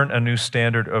to learn a new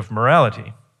standard of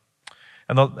morality.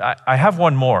 And I have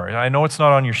one more. I know it's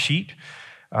not on your sheet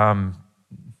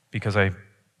because I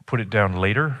put it down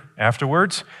later,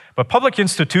 afterwards. But public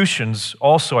institutions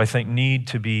also, I think, need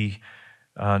to be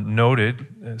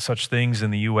noted. Such things in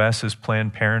the U.S. as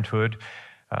Planned Parenthood,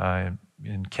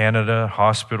 in Canada,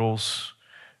 hospitals,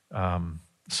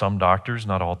 some doctors,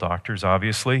 not all doctors,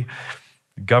 obviously,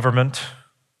 government,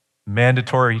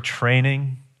 mandatory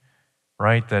training,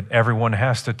 right, that everyone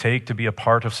has to take to be a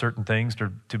part of certain things,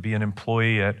 to be an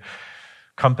employee at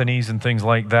companies and things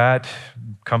like that.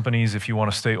 Companies, if you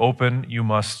want to stay open, you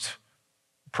must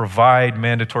provide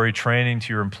mandatory training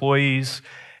to your employees,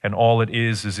 and all it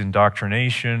is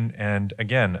indoctrination and,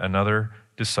 again, another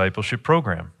discipleship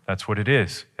program. That's what it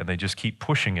is. And they just keep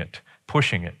pushing it,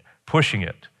 pushing it, pushing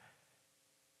it.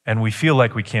 And we feel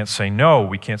like we can't say no,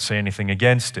 we can't say anything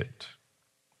against it.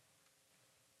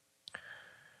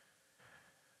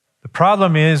 The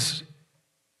problem is,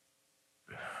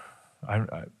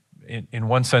 in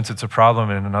one sense it's a problem,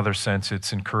 and in another sense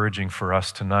it's encouraging for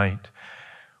us tonight.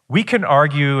 We can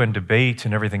argue and debate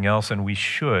and everything else, and we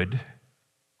should,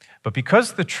 but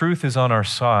because the truth is on our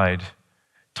side,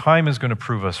 time is going to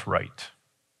prove us right.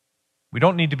 We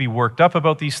don't need to be worked up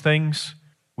about these things.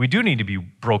 We do need to be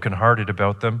brokenhearted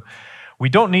about them. We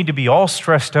don't need to be all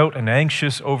stressed out and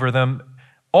anxious over them.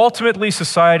 Ultimately,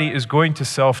 society is going to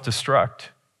self-destruct.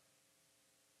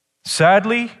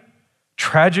 Sadly,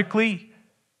 tragically,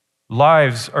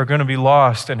 lives are going to be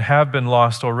lost and have been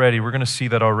lost already. We're going to see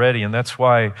that already, and that's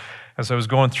why, as I was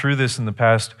going through this in the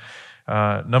past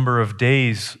number of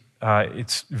days,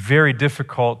 it's very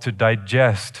difficult to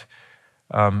digest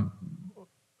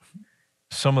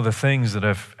some of the things that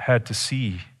I've had to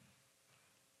see.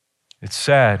 It's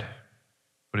sad,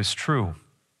 but it's true.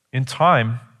 In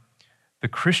time, the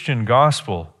Christian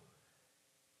gospel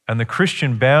and the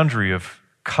Christian boundary of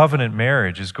covenant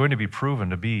marriage is going to be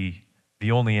proven to be the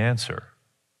only answer.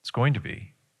 It's going to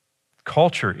be.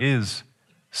 Culture is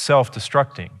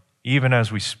self-destructing, even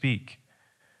as we speak.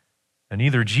 And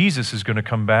either Jesus is going to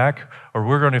come back or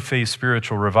we're going to face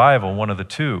spiritual revival, one of the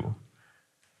two.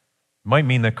 It might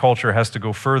mean that culture has to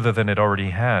go further than it already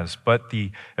has, but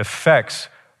the effects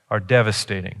are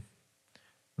devastating.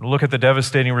 Look at the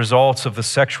devastating results of the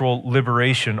sexual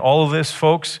liberation. All of this,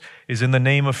 folks, is in the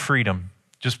name of freedom.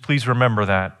 Just please remember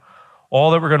that.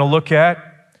 All that we're going to look at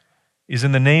is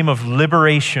in the name of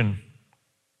liberation.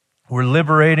 We're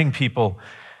liberating people.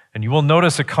 And you will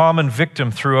notice a common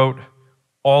victim throughout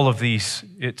all of these.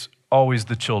 It's always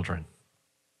the children.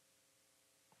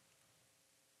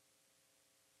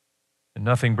 And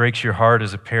nothing breaks your heart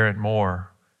as a parent more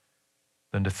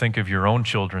than to think of your own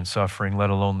children suffering, let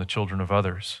alone the children of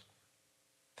others.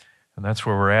 And that's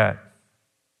where we're at.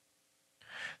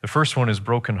 The first one is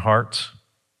broken hearts.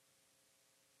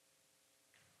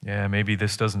 Yeah, maybe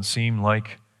this doesn't seem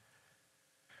like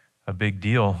a big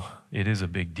deal. It is a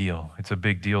big deal. It's a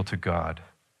big deal to God.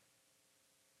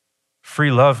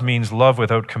 Free love means love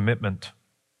without commitment.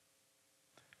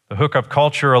 The hookup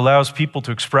culture allows people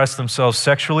to express themselves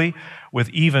sexually with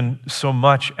even so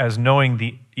much as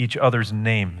knowing each other's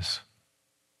names.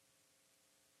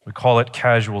 We call it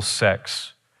casual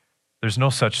sex. There's no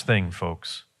such thing,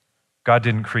 folks. God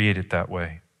didn't create it that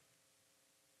way.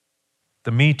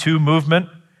 The Me Too movement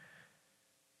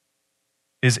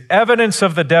is evidence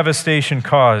of the devastation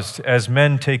caused as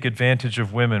men take advantage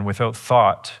of women without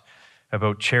thought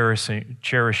about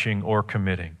cherishing or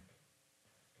committing.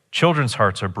 Children's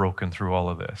hearts are broken through all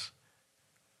of this.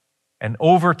 And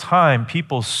over time,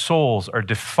 people's souls are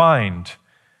defined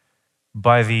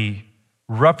by the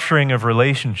rupturing of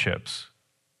relationships.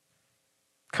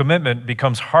 Commitment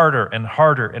becomes harder and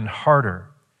harder and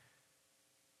harder.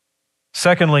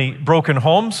 Secondly, broken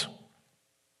homes.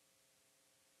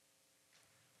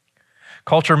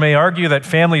 Culture may argue that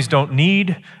families don't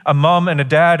need a mom and a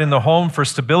dad in the home for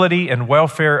stability and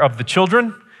welfare of the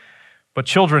children, but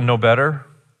children know better.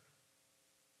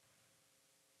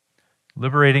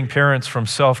 Liberating parents from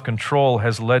self-control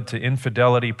has led to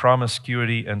infidelity,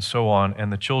 promiscuity, and so on,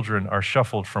 and the children are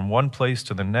shuffled from one place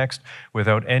to the next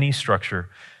without any structure.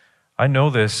 I know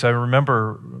this. I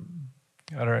remember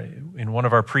in one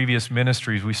of our previous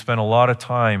ministries, we spent a lot of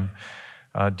time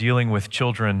dealing with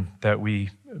children that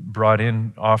we brought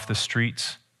in off the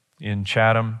streets in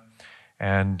Chatham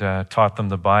and taught them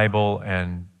the Bible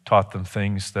and taught them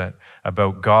things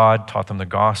about God, taught them the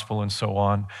gospel and so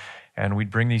on. And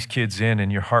we'd bring these kids in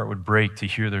and your heart would break to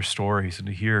hear their stories and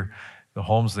to hear the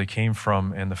homes they came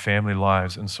from and the family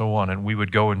lives and so on. And we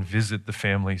would go and visit the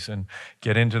families and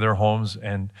get into their homes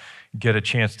and get a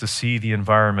chance to see the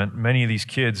environment. Many of these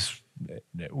kids,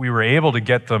 we were able to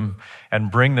get them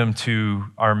and bring them to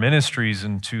our ministries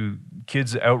and to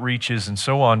kids' outreaches and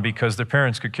so on because their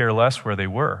parents could care less where they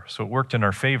were. So it worked in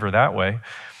our favor that way.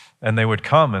 And they would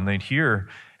come and they'd hear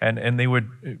and they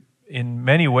would, in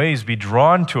many ways, be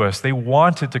drawn to us. They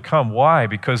wanted to come. Why?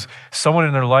 Because someone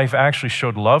in their life actually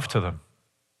showed love to them.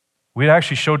 We'd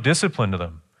actually show discipline to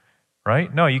them,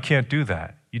 right? No, you can't do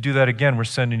that. You do that again, we're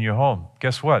sending you home.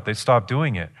 Guess what? They stopped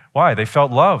doing it. Why? They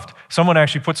felt loved. Someone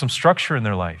actually put some structure in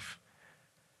their life.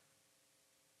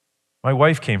 My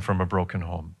wife came from a broken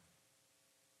home.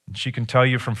 And she can tell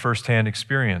you from firsthand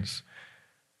experience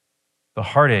the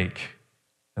heartache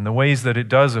and the ways that it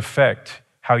does affect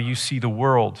how you see the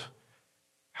world,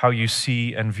 how you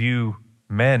see and view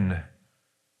men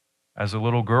as a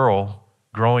little girl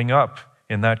growing up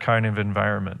in that kind of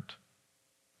environment.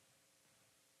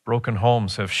 Broken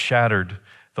homes have shattered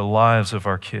the lives of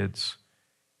our kids.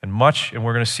 And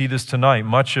we're going to see this tonight,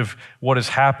 much of what has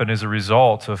happened is a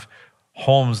result of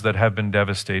homes that have been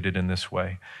devastated in this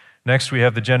way. Next, we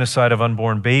have the genocide of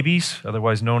unborn babies,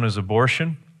 otherwise known as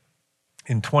abortion.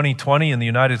 In 2020, in the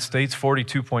United States,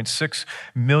 42.6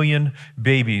 million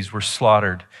babies were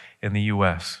slaughtered in the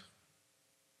U.S.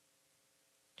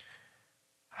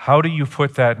 How do you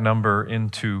put that number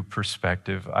into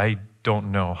perspective? I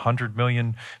don't know. 100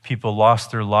 million people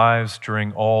lost their lives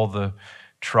during all the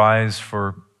tries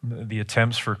for the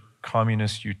attempts for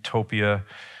communist utopia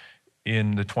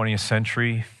in the 20th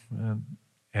century,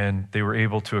 and they were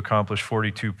able to accomplish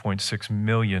 42.6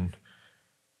 million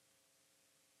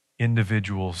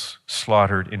individuals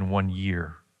slaughtered in 1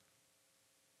 year.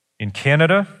 In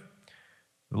Canada,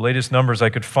 the latest numbers I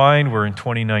could find were in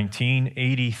 2019,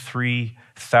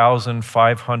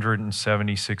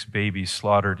 83,576 babies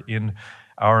slaughtered in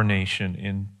our nation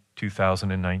in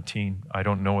 2019. I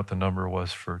don't know what the number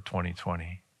was for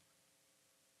 2020.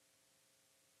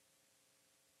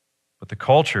 But the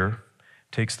culture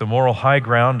takes the moral high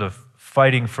ground of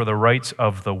fighting for the rights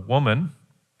of the woman,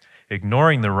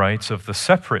 ignoring the rights of the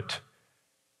separate,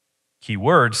 key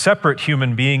word, separate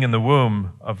human being in the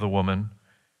womb of the woman.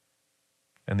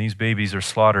 And these babies are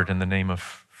slaughtered in the name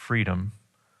of freedom,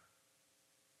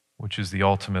 which is the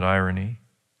ultimate irony.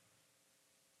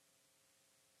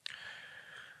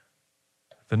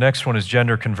 The next one is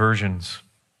gender conversions.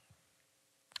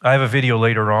 I have a video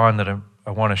later on that I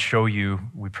want to show you.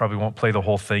 We probably won't play the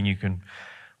whole thing. You can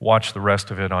watch the rest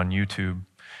of it on YouTube.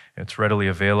 It's readily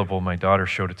available. My daughter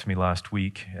showed it to me last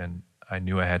week, and I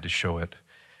knew I had to show it.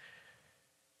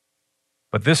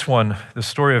 But this one, the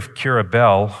story of Kira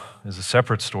Bell, is a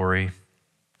separate story.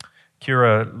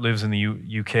 Kira lives in the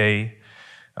UK.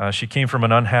 She came from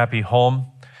an unhappy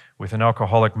home with an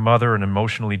alcoholic mother and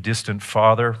emotionally distant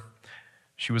father.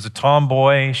 She was a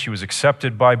tomboy. She was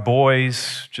accepted by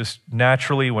boys just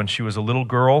naturally when she was a little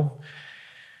girl.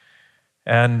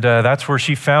 And that's where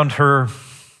she found her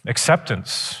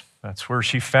acceptance. That's where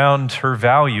she found her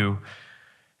value.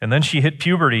 And then she hit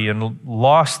puberty and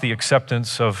lost the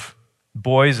acceptance of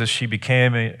boys as she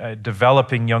became a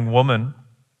developing young woman.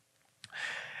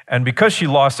 And because she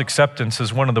lost acceptance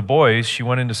as one of the boys, she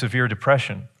went into severe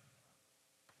depression.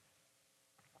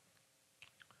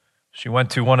 She went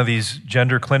to one of these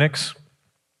gender clinics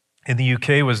in the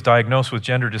UK, was diagnosed with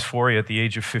gender dysphoria at the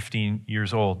age of 15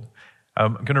 years old.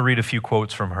 I'm going to read a few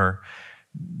quotes from her,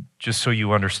 just so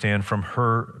you understand from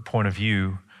her point of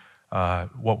view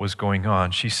what was going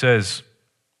on. She says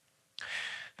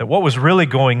that what was really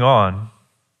going on,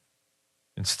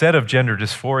 instead of gender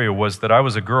dysphoria, was that I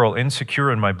was a girl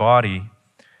insecure in my body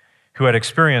who had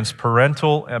experienced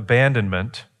parental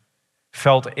abandonment,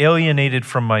 felt alienated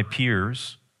from my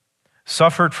peers,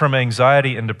 suffered from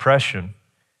anxiety and depression,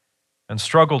 and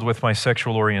struggled with my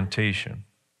sexual orientation.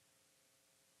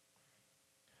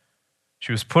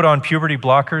 She was put on puberty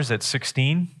blockers at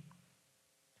 16.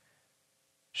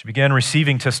 She began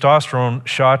receiving testosterone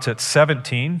shots at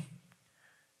 17,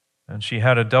 and she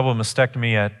had a double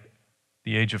mastectomy at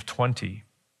the age of 20.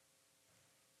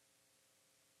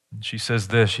 And she says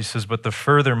this, she says, "But the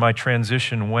further my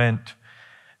transition went,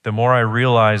 the more I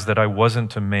realized that I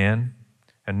wasn't a man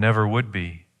and never would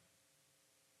be.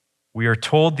 We are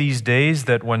told these days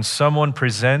that when someone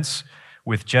presents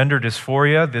with gender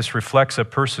dysphoria, this reflects a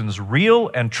person's real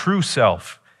and true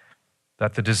self,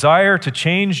 that the desire to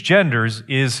change genders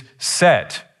is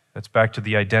set." That's back to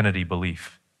the identity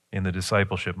belief in the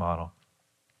discipleship model.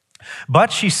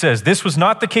 "But," she says, "this was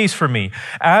not the case for me.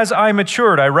 As I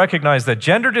matured, I recognized that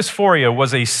gender dysphoria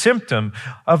was a symptom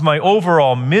of my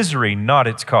overall misery, not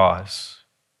its cause."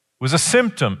 It was a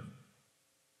symptom,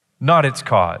 not its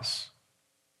cause.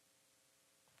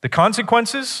 The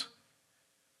consequences?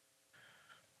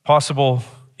 Possible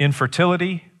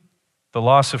infertility, the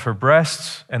loss of her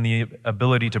breasts and the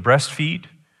ability to breastfeed,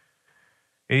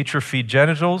 atrophied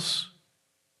genitals,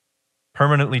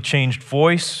 permanently changed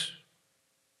voice,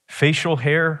 facial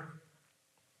hair.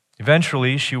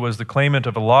 Eventually, she was the claimant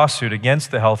of a lawsuit against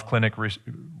the health clinic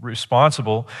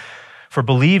responsible for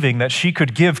believing that she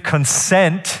could give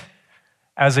consent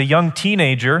as a young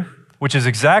teenager which is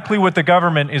exactly what the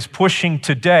government is pushing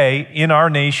today in our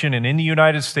nation and in the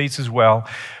United States as well,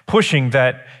 pushing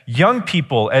that young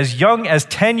people as young as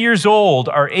 10 years old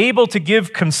are able to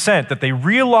give consent, that they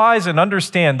realize and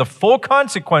understand the full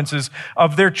consequences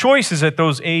of their choices at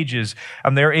those ages,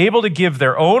 and they're able to give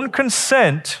their own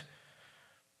consent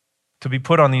to be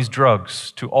put on these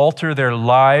drugs, to alter their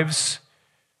lives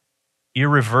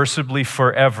irreversibly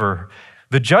forever.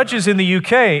 The judges in the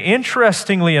UK,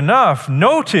 interestingly enough,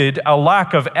 noted a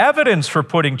lack of evidence for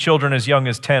putting children as young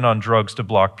as 10 on drugs to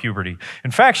block puberty.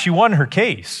 In fact, she won her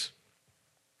case.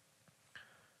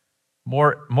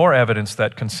 More evidence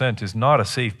that consent is not a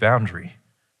safe boundary.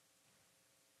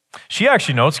 She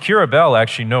actually notes, Keira Bell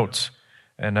actually notes,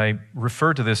 and I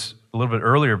referred to this a little bit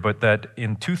earlier, but that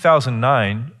in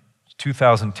 2009,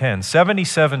 2010,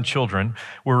 77 children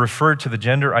were referred to the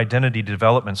Gender Identity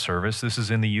Development Service. This is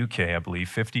in the UK, I believe.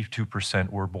 52%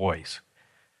 were boys.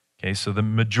 Okay, so the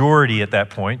majority at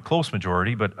that point, close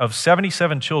majority, but of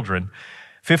 77 children,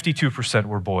 52%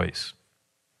 were boys.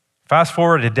 Fast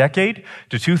forward a decade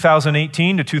to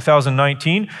 2018 to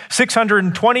 2019,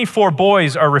 624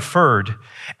 boys are referred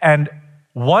and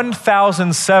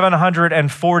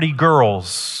 1,740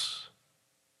 girls.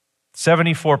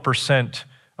 74%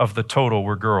 of the total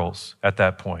were girls at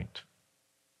that point.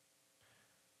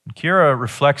 And Keira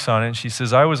reflects on it and she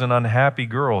says, I was an unhappy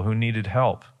girl who needed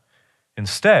help.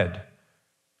 Instead,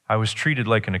 I was treated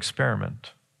like an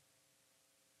experiment.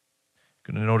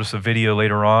 You're going to notice a video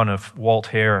later on of Walt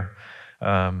Hare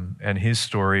and his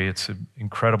story. It's an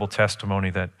incredible testimony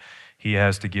that he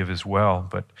has to give as well.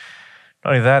 But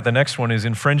not only that, the next one is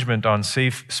infringement on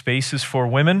safe spaces for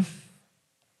women.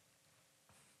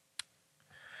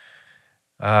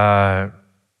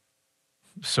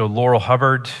 So Laurel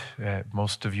Hubbard,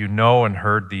 most of you know and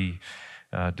heard the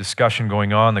discussion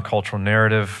going on, the cultural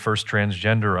narrative, first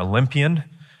transgender Olympian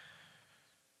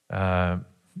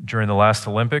during the last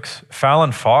Olympics.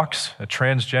 Fallon Fox, a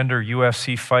transgender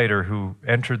UFC fighter who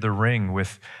entered the ring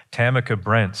with Tamika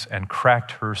Brents and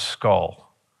cracked her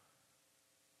skull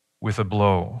with a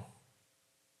blow.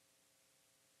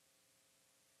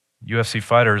 UFC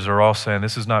fighters are all saying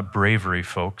this is not bravery,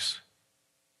 folks.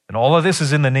 And all of this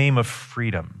is in the name of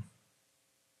freedom.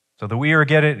 So that we are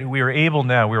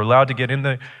allowed to get in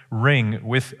the ring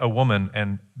with a woman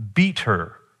and beat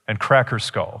her and crack her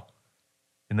skull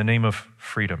in the name of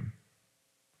freedom.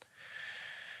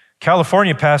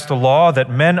 California passed a law that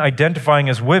men identifying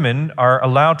as women are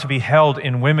allowed to be held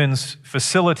in women's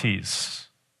facilities,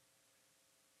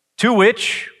 to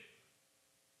which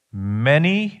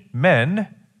many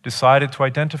men decided to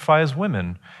identify as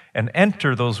women and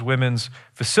enter those women's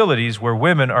facilities where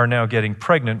women are now getting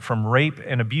pregnant from rape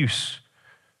and abuse.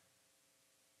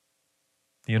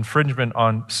 The infringement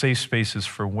on safe spaces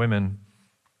for women,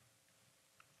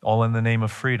 all in the name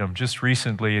of freedom. Just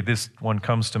recently, this one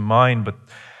comes to mind, but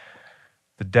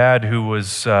the dad who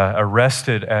was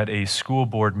arrested at a school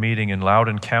board meeting in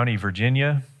Loudoun County,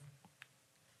 Virginia,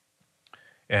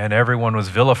 and everyone was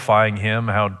vilifying him.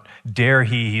 How dare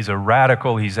he? He's a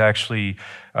radical. He's actually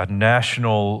a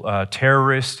national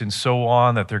terrorist and so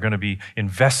on, that they're going to be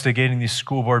investigating these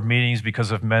school board meetings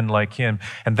because of men like him.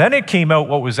 And then it came out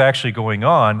what was actually going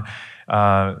on,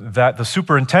 that the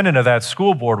superintendent of that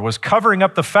school board was covering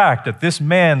up the fact that this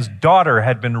man's daughter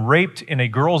had been raped in a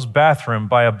girl's bathroom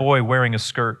by a boy wearing a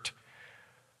skirt.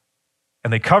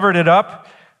 And they covered it up.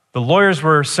 The lawyers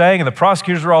were saying, and the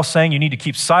prosecutors were all saying, you need to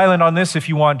keep silent on this if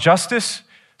you want justice.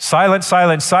 Silent,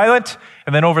 silent, silent.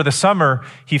 And then over the summer,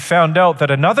 he found out that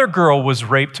another girl was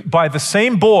raped by the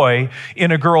same boy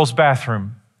in a girl's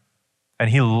bathroom. And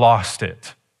he lost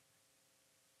it.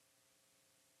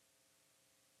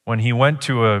 When he went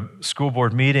to a school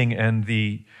board meeting and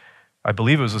I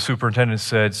believe it was the superintendent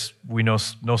said, we know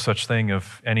no such thing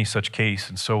of any such case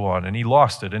and so on. And he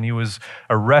lost it and he was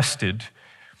arrested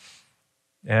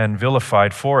and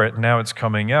vilified for it. Now it's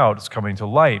coming out, it's coming to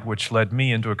light, which led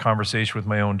me into a conversation with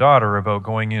my own daughter about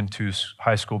going into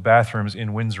high school bathrooms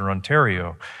in Windsor,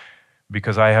 Ontario,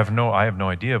 because I have no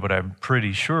idea, but I'm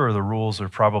pretty sure the rules are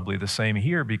probably the same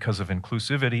here because of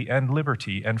inclusivity and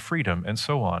liberty and freedom and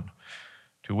so on.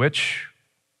 To which,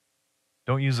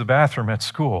 don't use the bathroom at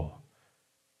school.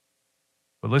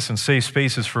 But listen, safe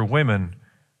spaces for women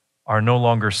are no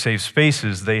longer safe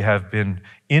spaces. They have been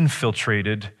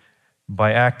infiltrated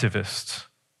by activists,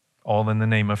 all in the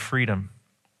name of freedom.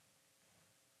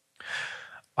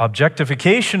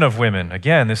 Objectification of women.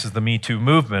 Again, this is the Me Too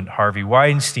movement, Harvey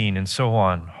Weinstein and so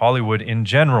on, Hollywood in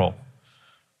general.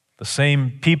 The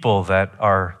same people that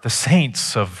are the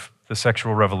saints of the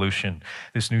sexual revolution,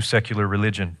 this new secular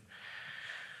religion.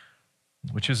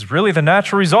 which is really the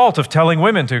natural result of telling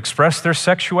women to express their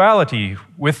sexuality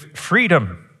with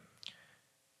freedom.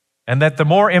 And that the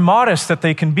more immodest that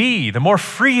they can be, the more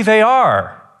free they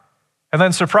are. And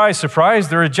then, surprise, surprise,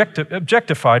 they're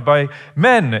objectified by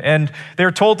men, and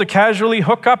they're told to casually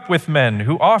hook up with men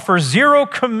who offer zero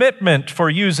commitment for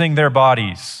using their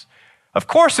bodies. Of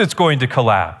course it's going to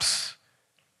collapse.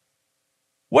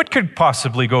 What could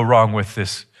possibly go wrong with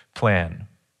this plan?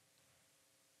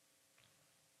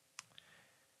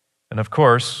 And of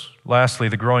course, lastly,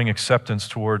 the growing acceptance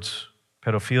towards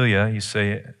pedophilia. You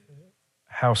say,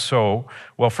 how so?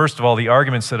 Well, first of all, the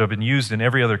arguments that have been used in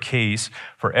every other case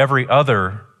for every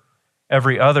other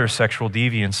sexual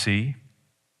deviancy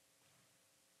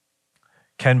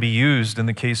can be used in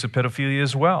the case of pedophilia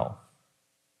as well.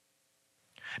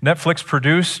 Netflix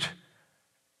produced,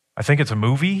 I think it's a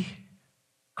movie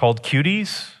called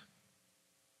Cuties,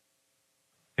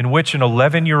 in which an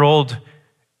 11-year-old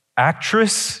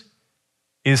actress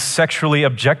is sexually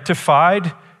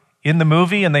objectified in the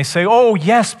movie, and they say, oh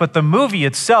yes, but the movie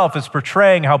itself is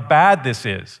portraying how bad this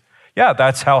is. Yeah,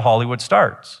 that's how Hollywood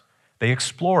starts. They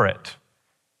explore it.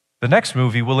 The next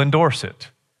movie will endorse it.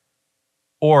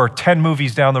 Or 10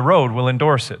 movies down the road will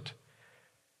endorse it.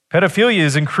 Pedophilia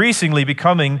is increasingly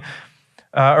becoming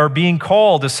or being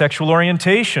called a sexual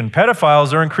orientation.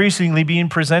 Pedophiles are increasingly being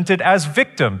presented as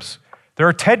victims. There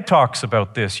are TED Talks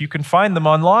about this. You can find them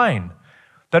online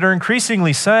that are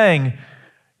increasingly saying,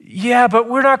 yeah, but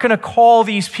we're not going to call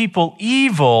these people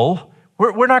evil.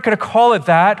 We're not going to call it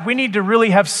that. We need to really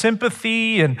have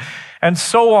sympathy and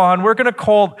so on. We're going to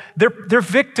call, they're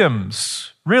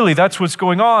victims. Really, that's what's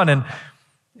going on. And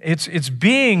it's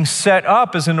being set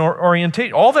up as an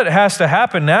orientation. All that has to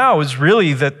happen now is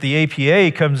really that the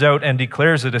APA comes out and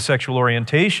declares it a sexual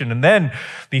orientation, and then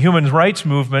the human rights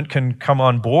movement can come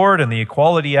on board, and the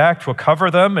Equality Act will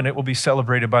cover them, and it will be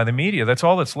celebrated by the media. That's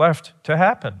all that's left to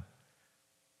happen.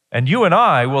 And you and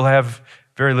I will have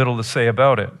very little to say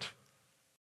about it.